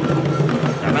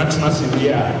 And that's Nasei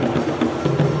here.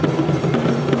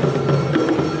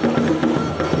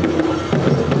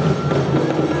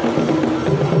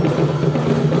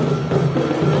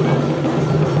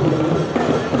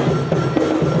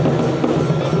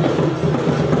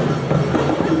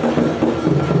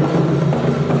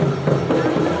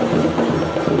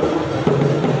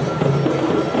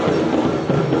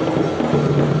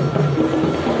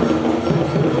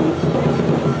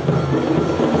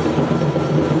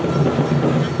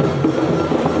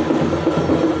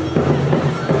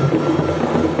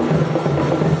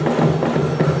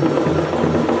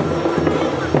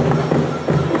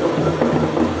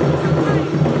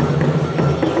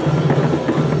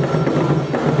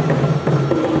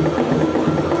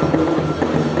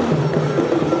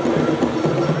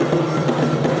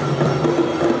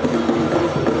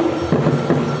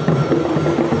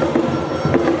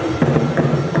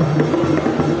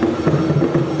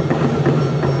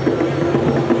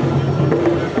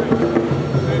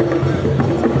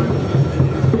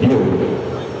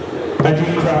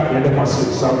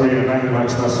 Sabrina and I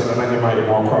might not say that I might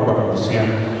walk over the Sian,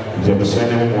 the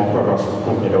Senate walk over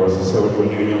from there was a civil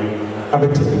union. I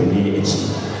bet it will be it.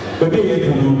 But they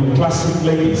classic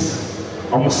ladies,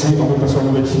 almost say over the song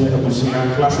of the chair of the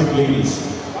classic ladies,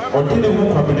 or did they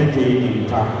walk up in a day in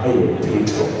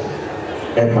Petro,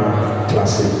 Emma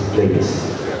classic ladies.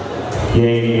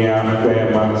 Yeah,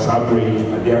 where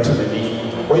Sabrina, the attorney,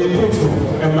 or you Petro,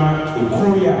 Emma,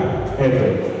 Korea,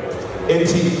 Ever.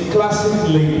 80 classic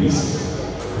ladies.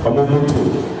 Omomoto,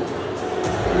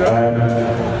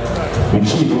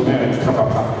 Michino and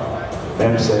Kapapa,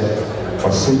 them said,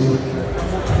 or see,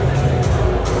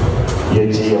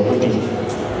 Yeti Omudi.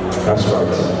 That's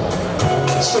right.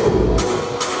 So,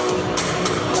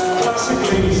 classic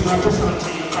ladies, not just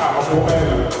anti-car or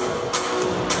whatever.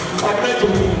 I'm not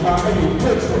doing any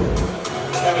petrol,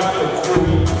 and not a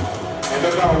crew, and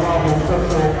then I'll run on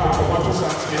petrol, what to say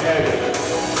to the area.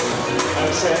 And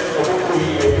said,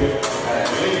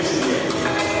 ladies here,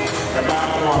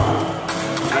 about one,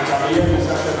 and I'm here to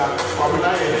say that I'm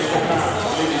not ladies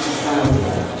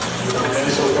and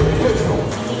so for the petrol,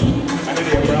 and then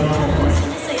they're brown.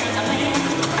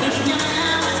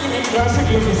 Classic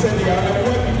ladies said they are a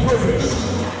work in progress.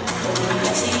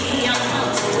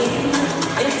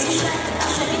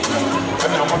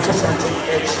 And I want to say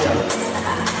edge here.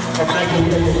 I'm not going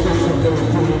to get from the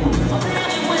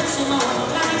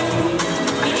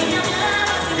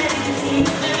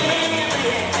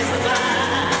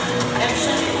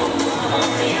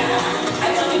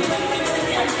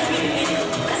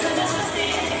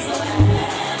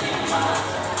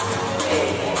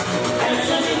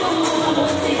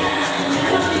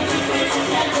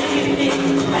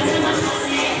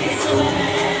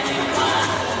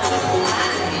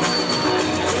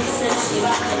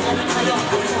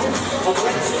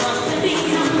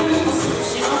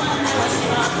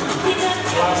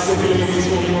classic ladies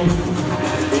for you.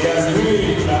 He has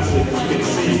really classic, you can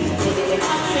see.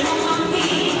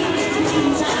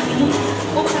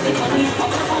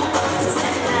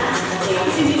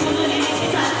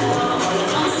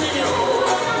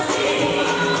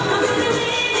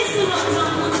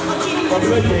 But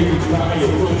let me buy a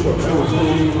coach of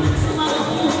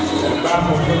and back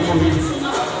of the police.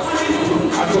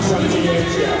 After something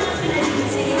else here.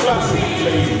 Classic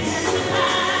ladies.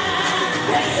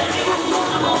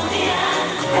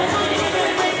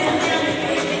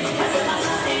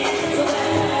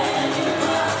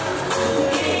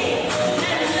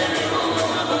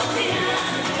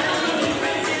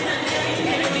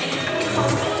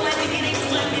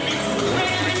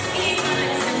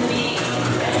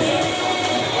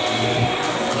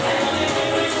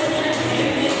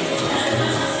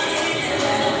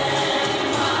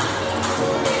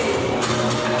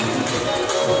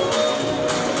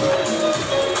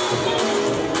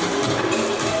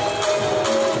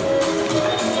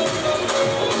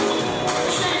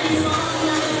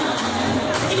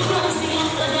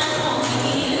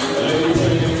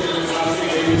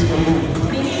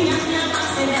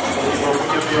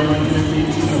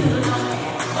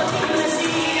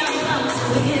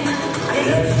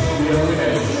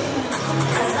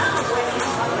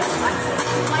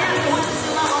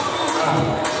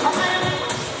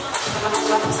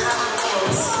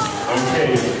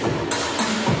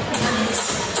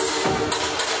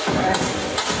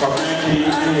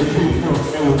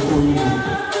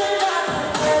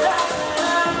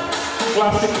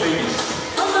 Classic ladies.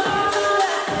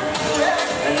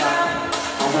 And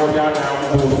I'm more down now.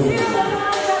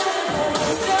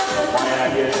 My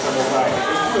idea is some of like,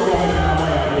 it's still wrong with my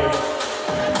idea.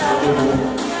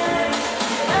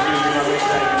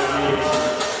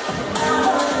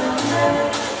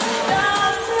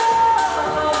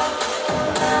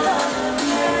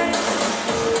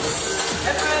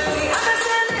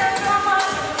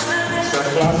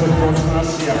 Classic from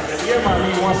Nasei. And here,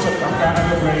 mommy wants to come down and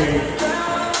play.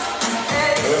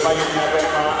 Everybody never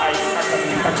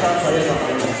I can't play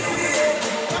something.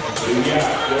 Yeah,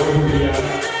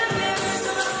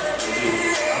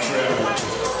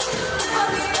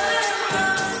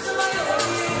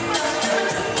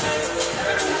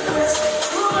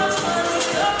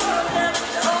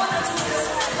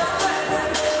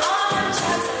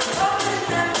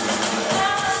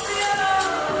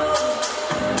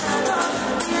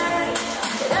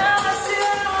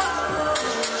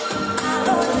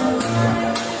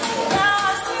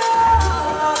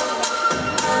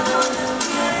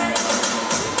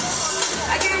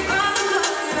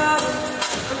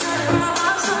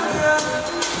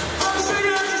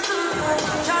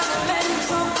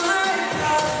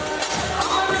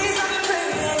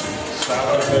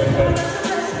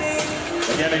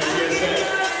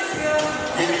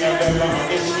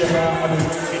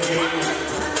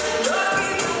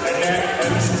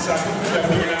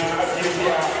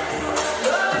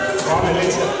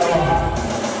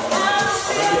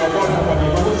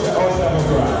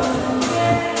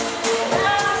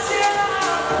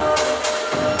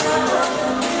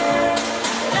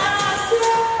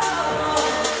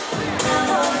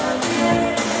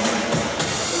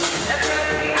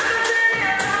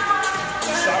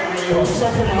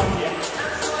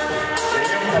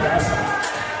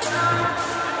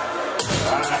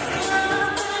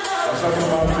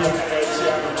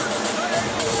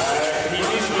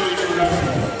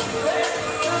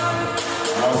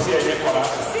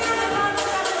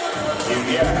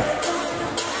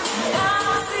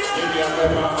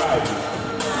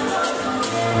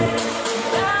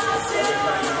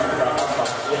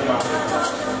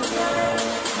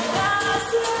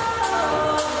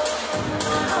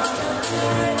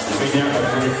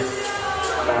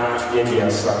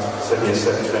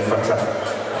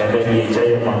 and then you tell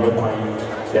your mom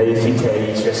that if you tell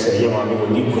you just say your mom will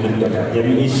give you that you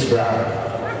Israel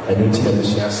and you tell the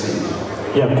Nasei,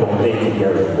 you are complaining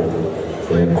here.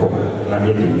 Not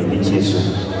yet in Jesus.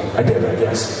 I did not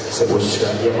guess. So, what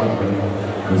shall your mom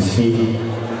you feel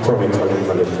probably for you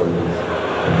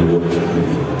and you will be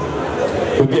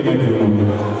with you.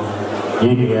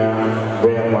 India,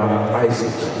 where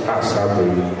Isaac, Asabi,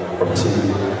 or Tim,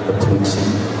 or Twitchy.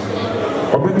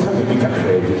 Or when can we become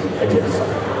ready again?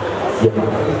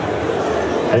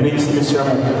 And it's Miss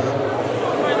Yaman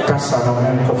Cassano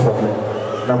and Kofo,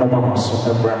 Namama, so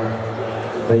a brand,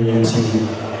 the Yinti,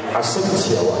 a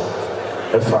Sentiawa,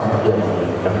 a farm,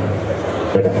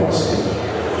 but I was.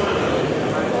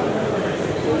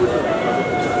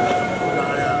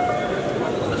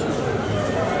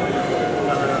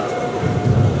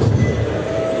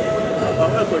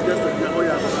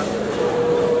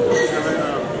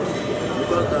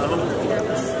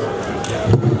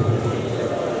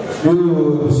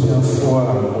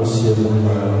 Monsieur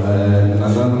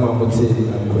Nanan Mamote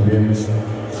and William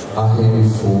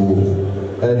Ahemfo,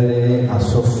 Ene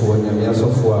Asofo, Yami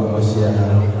Asofo, Monsieur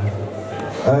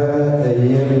a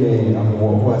year and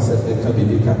more was at the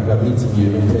Kabika, meeting you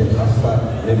in Afa,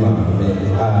 Emma, me,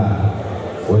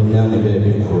 when Yanni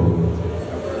baby crew.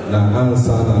 Now,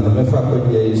 answer, and the Mefa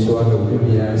is one of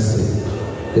the say.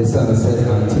 The son said,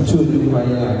 and teach you my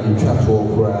in trap or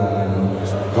cry,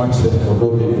 much for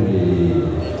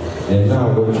and now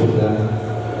what you that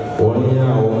 1 year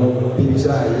or more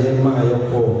picture, ye my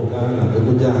poor Ghana, the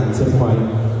good and Timpan,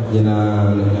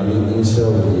 in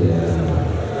show.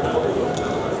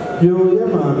 You, your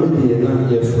mammy,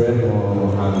 not your friend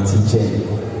or auntie Jane.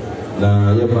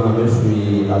 Now, your mammy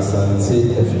free as I say,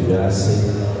 if you dare say,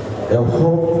 a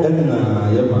hope and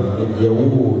your mammy, your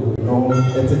wood, no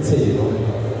entertain.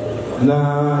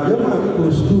 Now, your mammy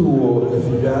goes to, if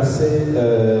you dare say,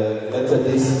 at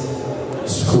this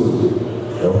school,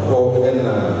 the whole and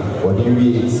what you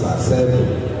read, Sasset,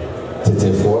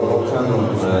 Tete for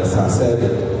Canon, Sasset,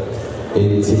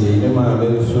 eti ne maame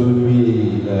nso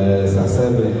bi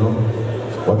sasɛbe no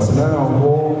wɔtena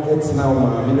hɔ ɛtena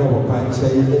maame ne papa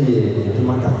nkyɛn ɛyɛ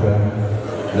adwuma kakra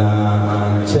na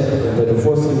nkyɛ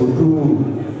mpanyinfoɔ sɛ wɔduru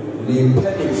ne mpɛ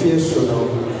ne fie so no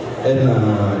ɛna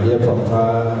yɛ papa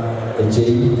agye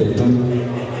yi adum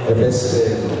ɛbɛsrɛ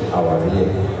awareɛ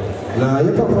na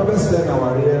yɛ papa bɛsrɛ no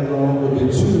awareɛ no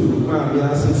ɔbɛtu maame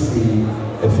ase firi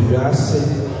afidie ase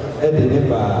ɛde ne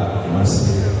ba mase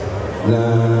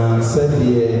na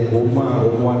sɛdeɛ wɔn a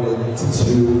wɔn ne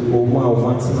titiri wɔn a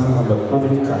wɔn atena abɛko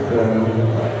kakra no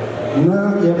na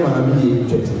yɛ maame yɛ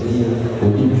twɛtini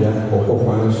odi dwa ɔkɔ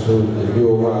kwan so ebi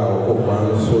wɔ hɔ a ɔkɔ kwan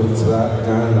so tira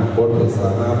Ghana bɔdɔsa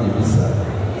na bibisa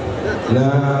na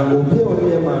obi a ɔno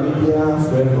yɛ maame biara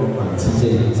frɛ no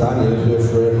antigye saa na yɛfrɛ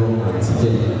frɛ no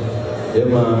antigye yɛ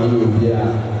maame yɛ obi a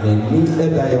n'ani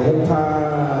ɛda yɛn ho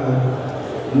paa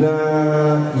na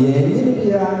yɛn nyini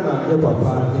biara na yɛ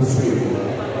papa efiri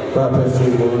papa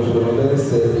efiri mu nso no bɛyɛ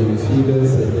sɛ mfie bɛyɛ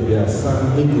sɛ ebiasa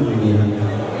edumuni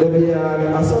dabi a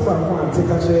asɔba ko ante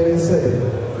kakyɛ sɛ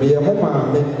meyɛ mo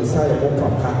maame esa yɛ mo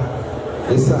papa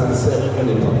esa sɛ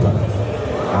ɛne papa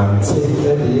ante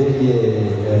ɛde yɛyɛ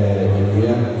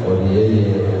nnua ɔde yɛyɛ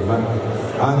ɛma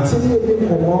ante yɛ bi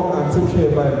nkɔmɔ ante twɛ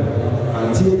ba mu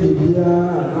ante yɛ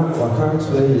biribiara na waka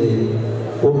kyerɛ yɛ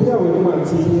obi a wɔn mu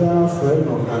ante biara frɛ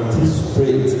no ante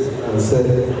straight nsɛ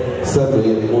sɛbe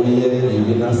wɔyɛ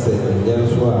biribi na sɛ ɛnyɛ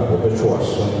nso a wɔbɛtwe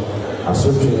waso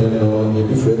asotwe no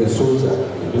ebi frɛ no soldier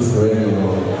ebi frɛ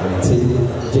no ante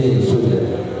gye soldier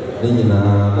ne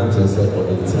nyinaa na kyerɛ sɛ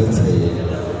ɔde tenetene yɛ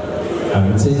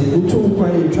ante wotu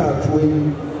kwan yi twa atoɔ yi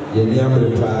yɛ ni abere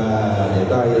paa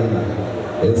yɛda yɛ na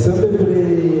nsɛm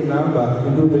bebree na aba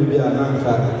edu beebi a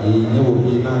nanka yɛnyɛ wɔ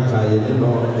bi nanka yɛne no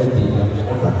adi na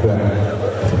kakra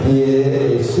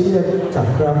yɛ ehyia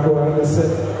kakra koraa ne sɛ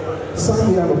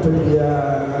sanni anɔpɛ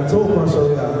biara ante wo kwan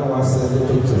sɔrɔ a na wasɛ ne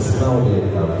pictures na wɔde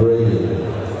abrɛ yɛ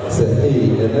sɛ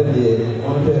ɛnɛ deɛ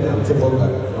ɔmpɛ ante bɔga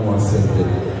na wasɛ de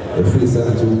efiri sɛ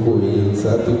ante wokɔ yi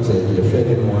saa picture yɛhwɛ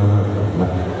ne mu a ma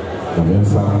na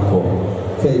memfa nkɔ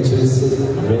ka ekyiri sɛ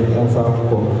memfa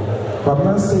nkɔ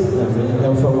papa se na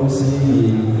memfa wo si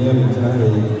yie ne ɛmegyina ha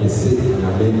ɛsɛ na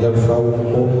memfa wo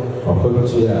nkɔ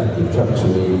ɔkɔntu a ɛtwa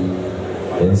toɔ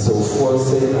yi nsɔfoɔ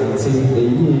sɛ ante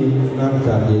ɛyie na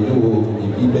nka yɛne wɔ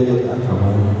ebi bɛyɛ aka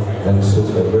ho nso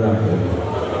ɛberɛ ahɛ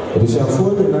abusuafoɔ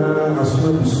nyinaa asono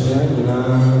abusua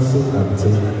nyinaa sɛ ante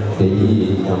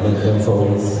ɛyie na memfa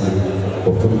wo si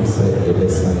ɔpem sɛ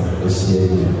ɛbɛsan ahyia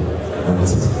yi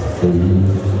ante ɛyie.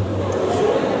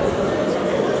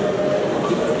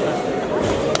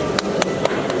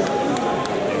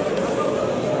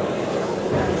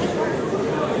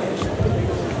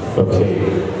 Okay.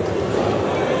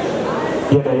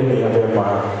 Yɛda yɛ ne yɛbɛma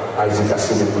Isaac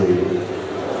ase bebree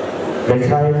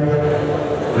mekae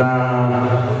na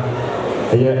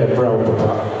ɛyɛ ɛberɛ a wo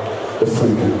papa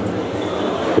ɛfiri mu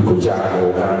ɛkɔgyaa wɔ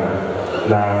Ghana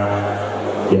na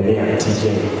yɛne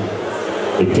antigye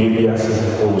ɛdin bi ase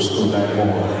ɛwɔ sukuu nan mu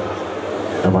hɔ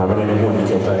na maame ne ne ho ne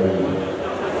kɛpa yi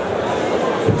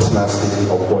ɛtena ase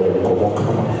ɔbɔ yɛ nkɔmmɔ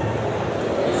kama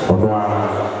ɔno a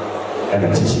ɛna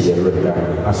kyekye yɛ werɛ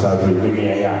asa berɛ bi ne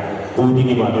ɛyɛ a ɔdi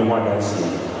ni maame ho adansi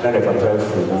na ne papa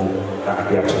afiri mu na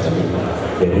ade atotami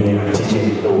yɛne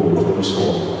antigye ɛwɔ kurom so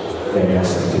wɔ na ɛne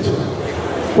asɛm ketewa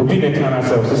obi ne ka no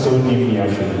sɛ ɔsɛ sɛ ɔnni mi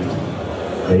ahwɛ no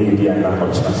na ɛyɛ bi a na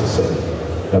ɔkyena se sɛ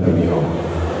na bɛni hɔ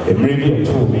mmerɛ bi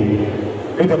ɛtoo me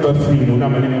me papa firi mu na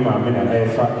mene me maame na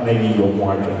ɛfa na yi yɛ ɔmo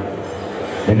adwe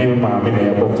mene me maame na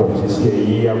ɛbɔ pɔ sɛsi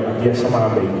ɛyi adeɛ asɛm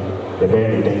aba yi yɛbɛyɛ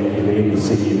ne dɛn yɛbɛyɛ ne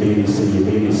sei yɛbɛyɛ ne sei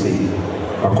yɛbɛyɛ ne sei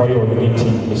akɔyɛ ɔno ne ti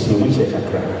ɛhyɛ mu hyɛ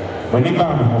kakra m'ani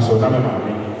baa me ho so na me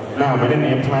maame na mene ne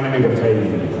ɛpla ne me bɛka yi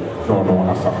na ɔno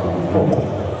afa ho na ɔkɔ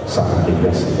saa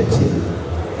ewiase ɛteɛ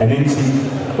ɛno nti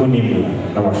ɔnim mu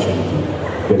na wahwɛ no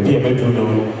baabi a bɛduru no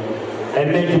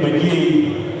ɛnɛ dwumadie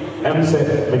yi ɛm sɛ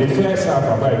mede first half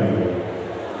aba awie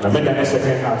na meda ne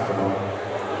second half no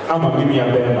ama me nua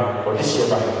bɛrima ɔde hyɛ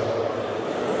ba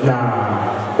na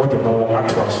wɔde ma wɔ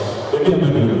atoa so baabi a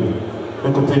bɛduru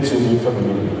mekɔpɛ nsuo bi fa me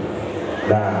nua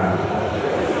na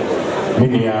me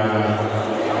nua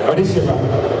ɔde hyɛ ba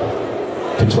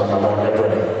ketewa na wɔn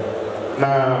ɛbrɛ na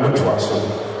metoa so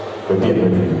baabi a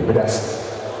bɛduru meda ase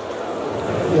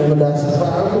that's why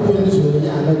I'm going to be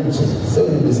a man. So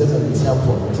you be seven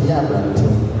example, Tiabrant.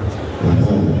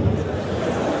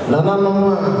 Nana, no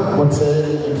more, what's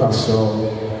a person?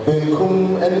 They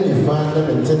come any fan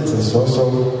and tents also.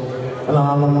 And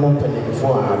I'm not penny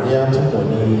for a dear to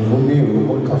money, who knew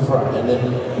what Kafra and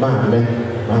then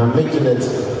my making it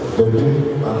the do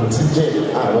and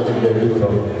TJ. I want to be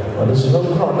from. But there's no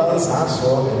crowd dance as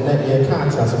well, and then you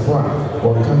can't as a far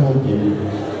or come on you.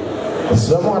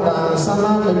 Someone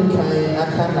Sana maybe kind I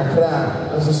can't cry,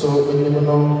 as so in you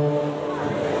know.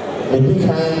 Maybe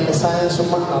kind a science of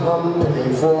Macanon,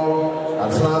 penny for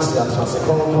Atlas, Atlas, a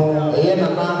yen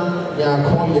and man, ya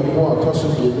call your poor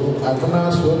possibly, I can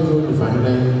ask what you define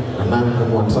them, and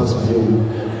I'm one sense of you.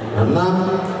 And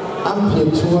now I'm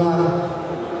here to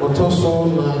what also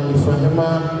if I am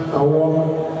a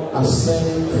war, I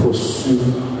sing for Sue,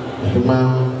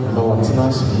 Hima, no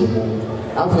Atlas, you.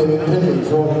 I've been penny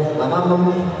for an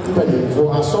unknown penny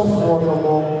for a soft for no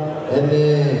more, and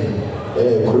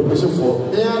for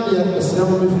they are the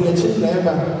ceremony for a chief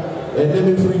labor, and then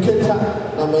if we get up,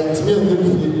 I mean, it's me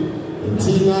in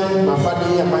Tina, my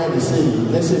father, and my say,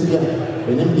 let's say,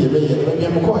 in India, maybe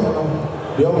I'm quite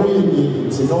the only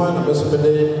it's no one was a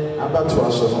day about to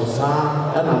us,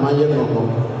 and a my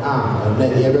and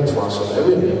then the other to us.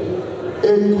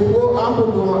 And go out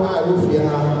of I will fear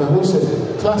the who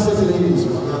classic ladies,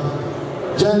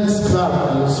 gents club,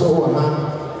 and so on.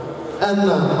 And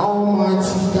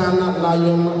Almighty Ghana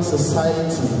Lion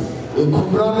Society, a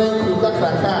Kubrane Kuka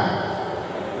Kraka,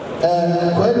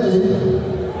 and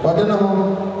what then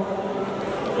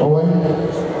away,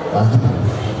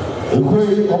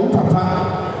 papa,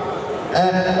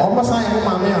 and almost I am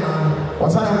my man,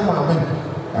 was I am my man,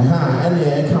 and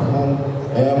I come home,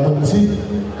 and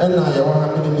I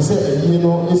want to say, you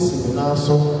know, it's now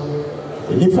so.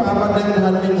 If I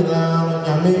had been now, I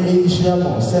may Asia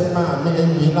or set my man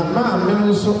in a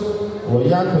man, so, or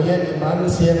Yako yet, man,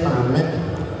 see my man.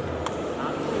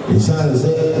 He says,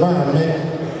 my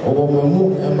man, or Mamu,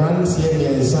 a man, see me,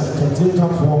 and son, continue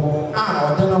come for,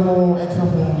 I don't know, I come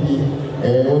home,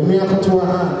 with me up to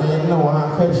her, and no,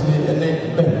 I catch the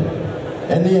neck bed.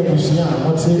 And the Abusian,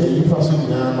 what's it, you for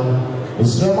Sudan?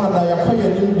 It's no matter, I call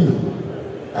you.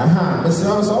 Aha,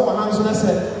 Mr. So, I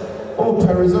said, oh,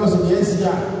 Parisons, yes,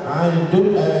 I do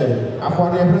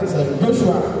upon everything, and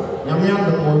Joshua,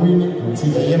 Yamian, or winning,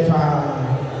 see a yepa.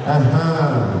 Aha,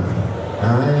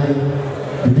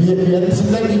 I be a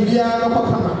select Bia,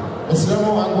 Locama, a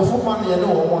slow one go for money and no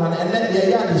one, and let the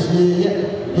yard is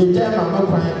ye, damn, I'm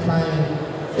crying.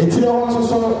 It's also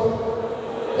so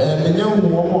the young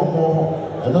woman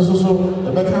more, and also so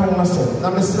the background master.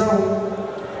 Now, Mr.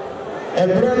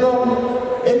 Ebreno,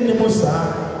 any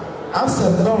Musa. I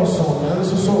said, no, so, and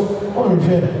so, oh,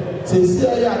 says,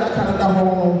 yeah, that kind of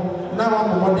home. Now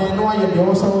I'm one day, no, I am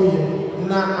also here.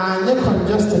 Now I get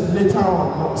congested later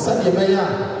on, said the mayor.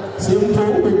 Same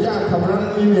to be Jack, a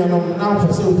brand new now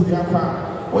for so to be a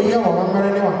car. Oh, yeah, I'm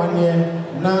marrying one money.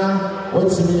 Now,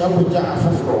 what's me up with Jack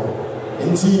for floor?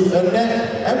 And see, and then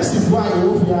MC4,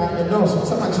 you and also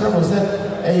so much trouble said,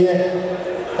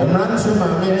 a man said, my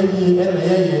man, and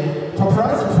a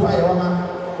surprise for I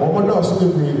want to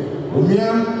agree. I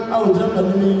will jump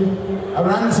at me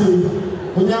around to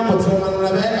Munyama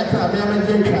Rebecca,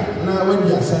 Yamaka, now when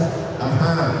you say,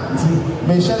 aha,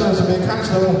 may shadows may catch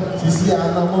them, see, I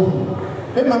know.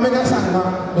 Then my mega sang,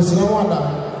 there's no wonder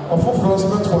of 4 floors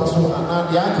meant for us, and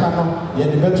the Akano, yet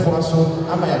the bed for us,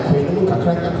 am I a queen, look at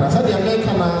Cracker, said the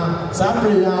American,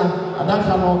 Sabria,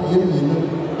 Adakano,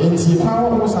 in the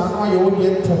power was an oil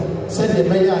yet, said the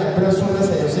mayor, Presson,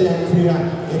 say, I'm free,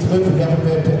 it's very to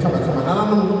come.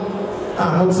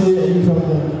 I would say, from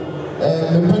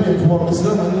the penny for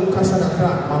Islam and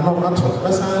Casacra, my mom, that's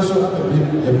also a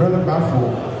very baffle.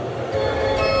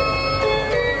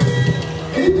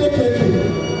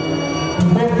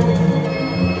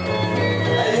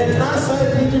 And Nasei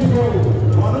beautiful,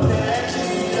 one of the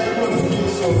actions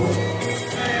so.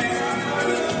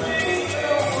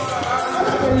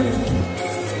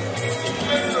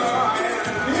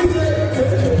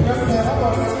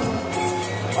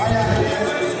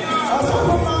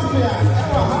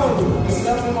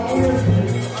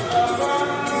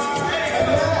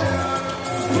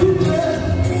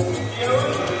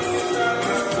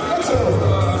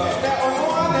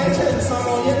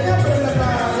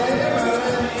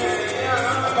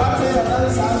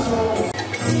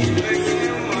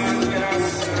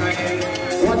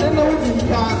 Odeneho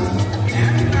Dinpa,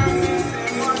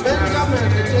 Benjamin,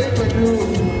 the take with you.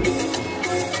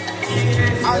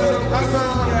 I will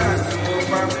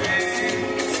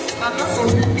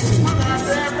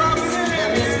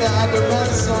Mr.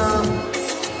 Adolesa,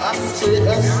 Auntie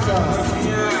Esther.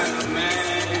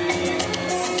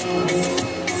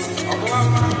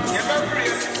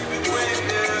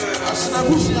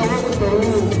 Asnabushi, I work with the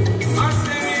room.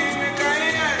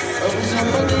 I was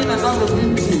somebody in another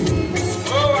beauty.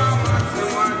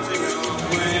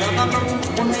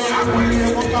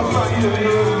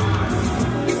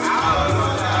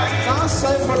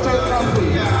 Nasei photography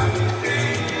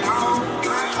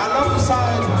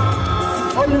alongside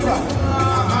Oliver.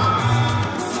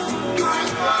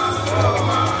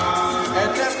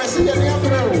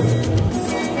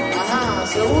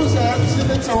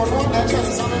 picture of one that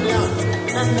just something there.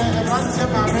 And the answer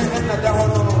my friend and the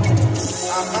one.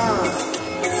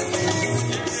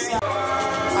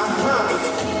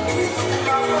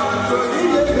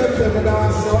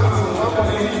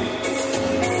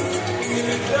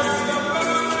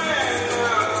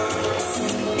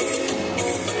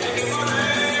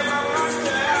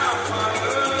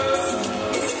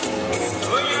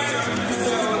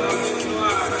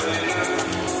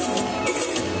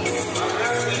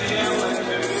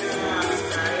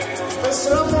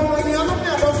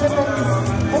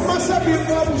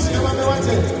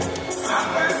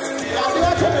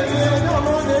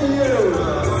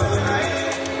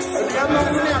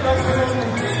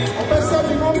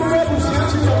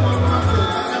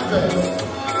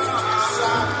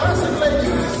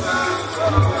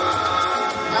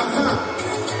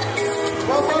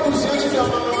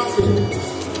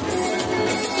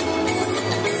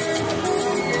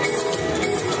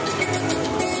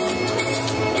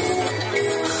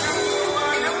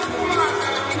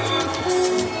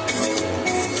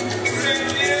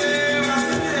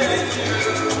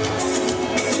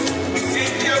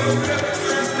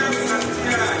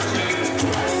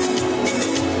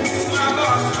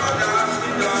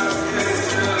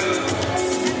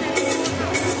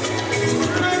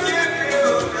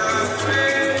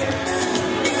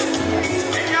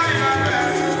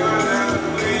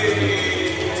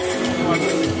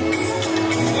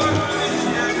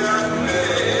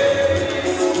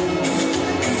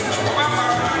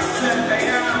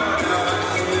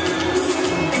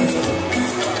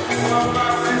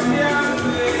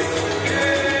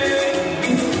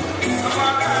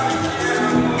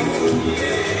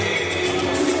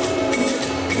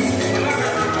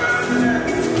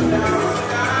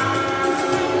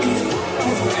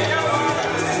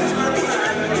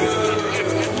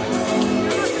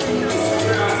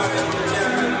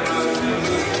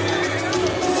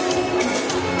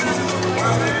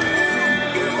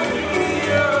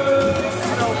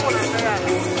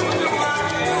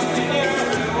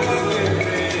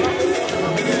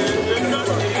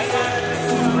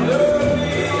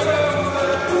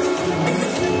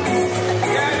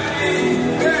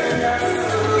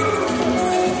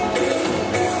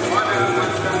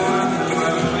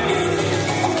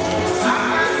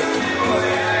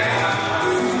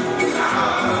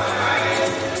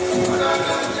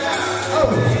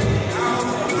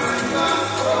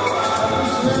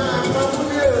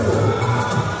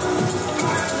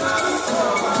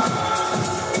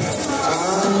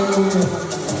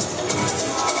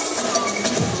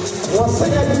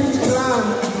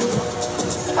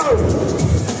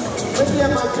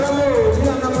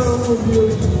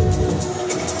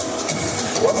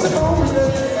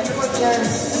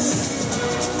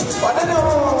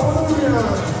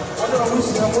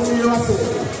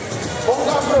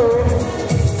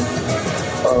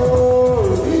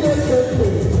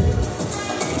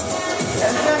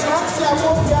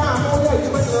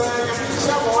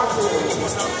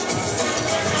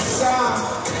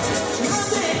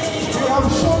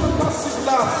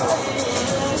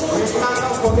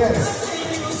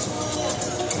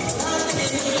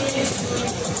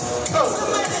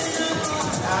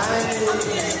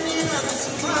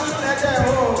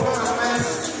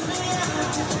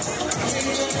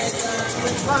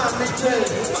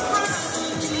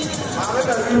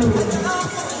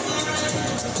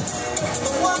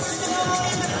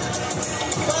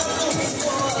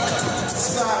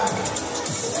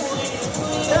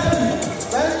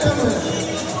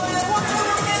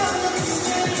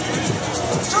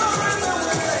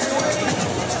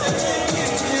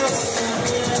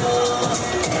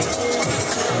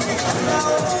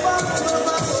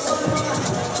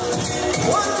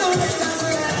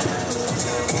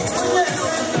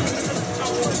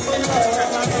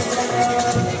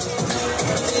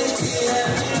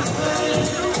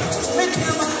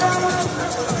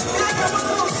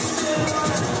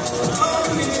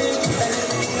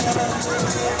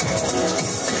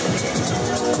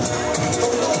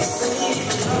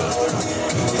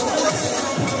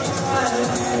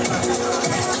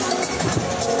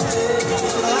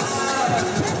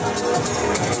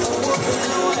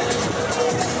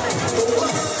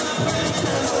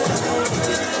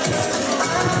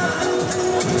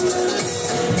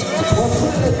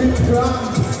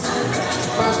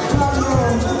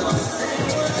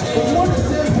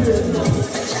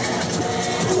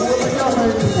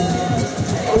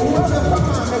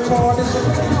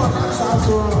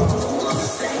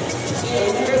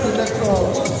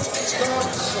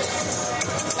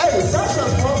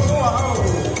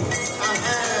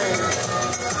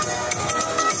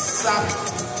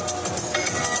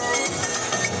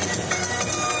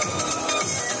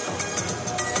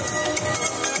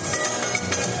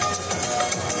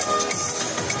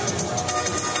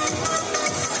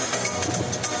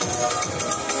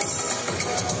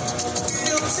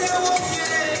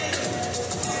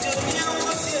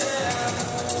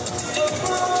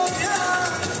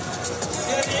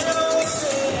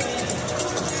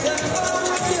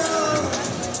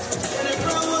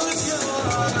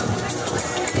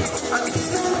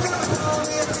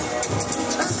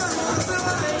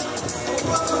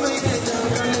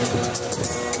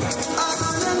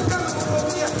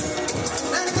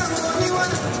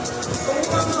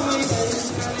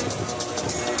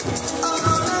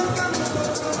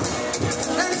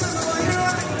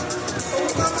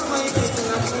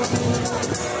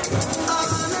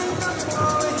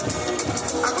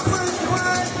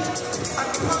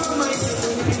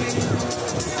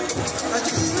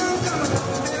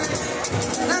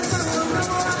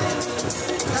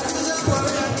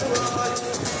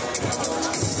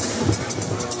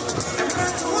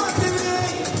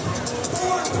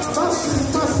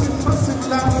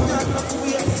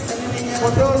 For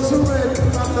those who read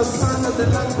understand the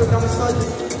language I'm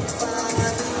studying.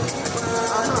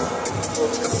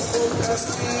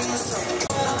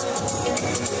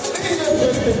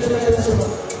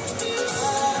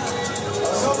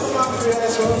 Some of my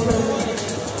friends are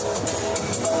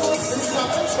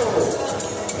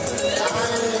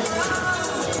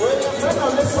when you're friend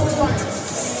of little fights,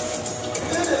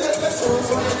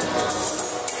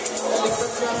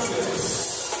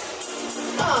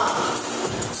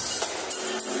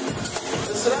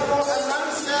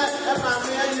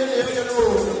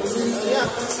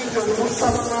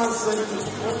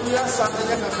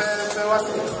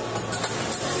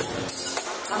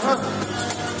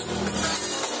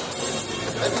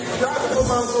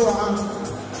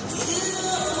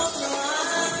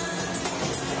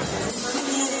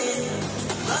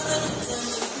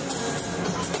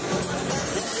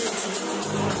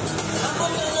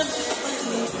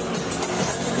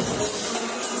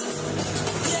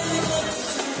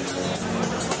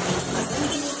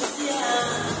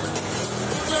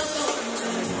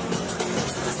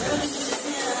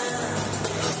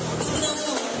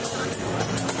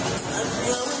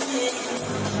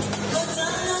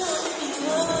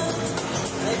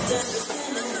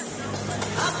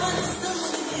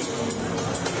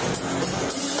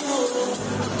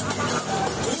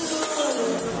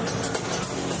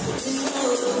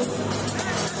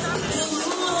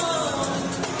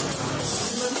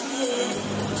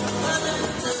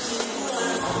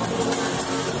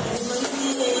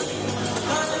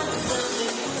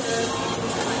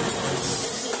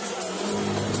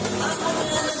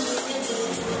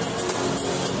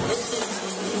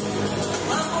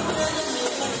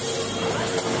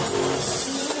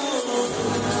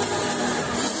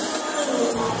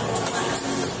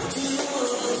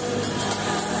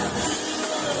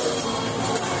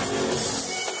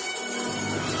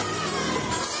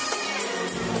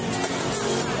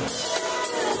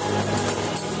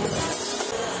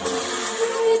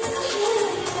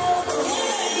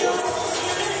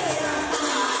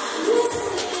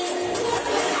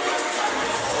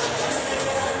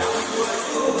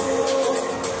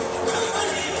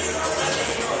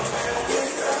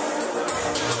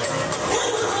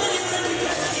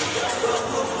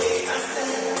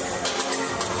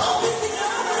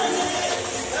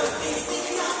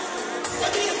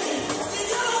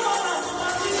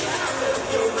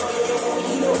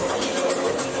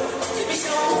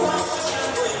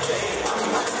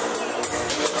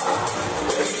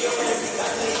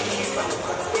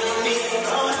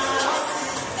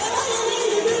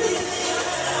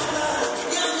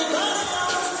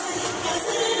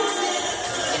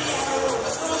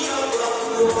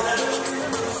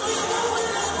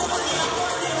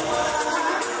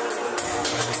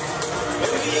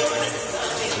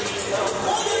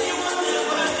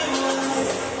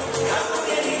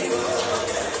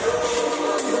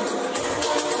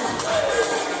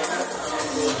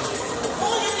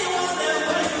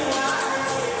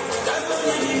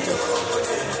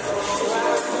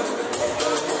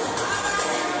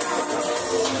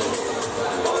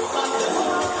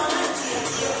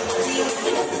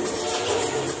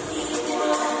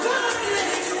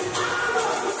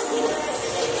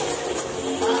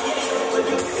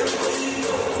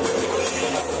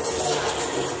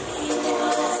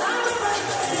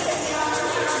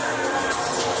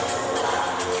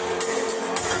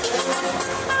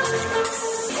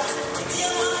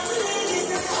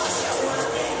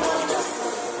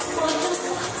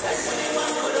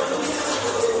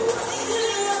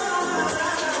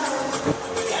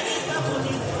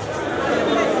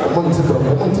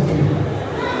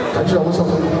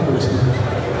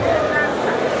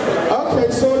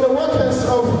 Okay, so the workers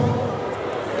of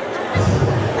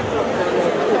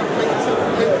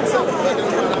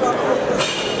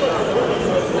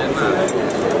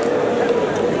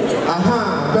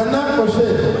Bernard Moshe,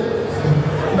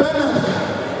 Bernard,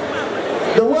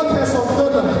 the workers of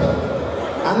Doda,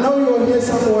 I know you're here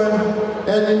somewhere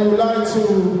and you would like to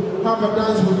have a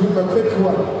dance with him, a quick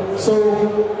one. So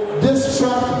this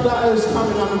track that is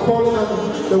coming, I'm calling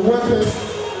on the workers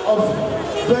of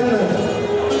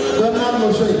Bernard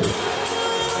Moshe.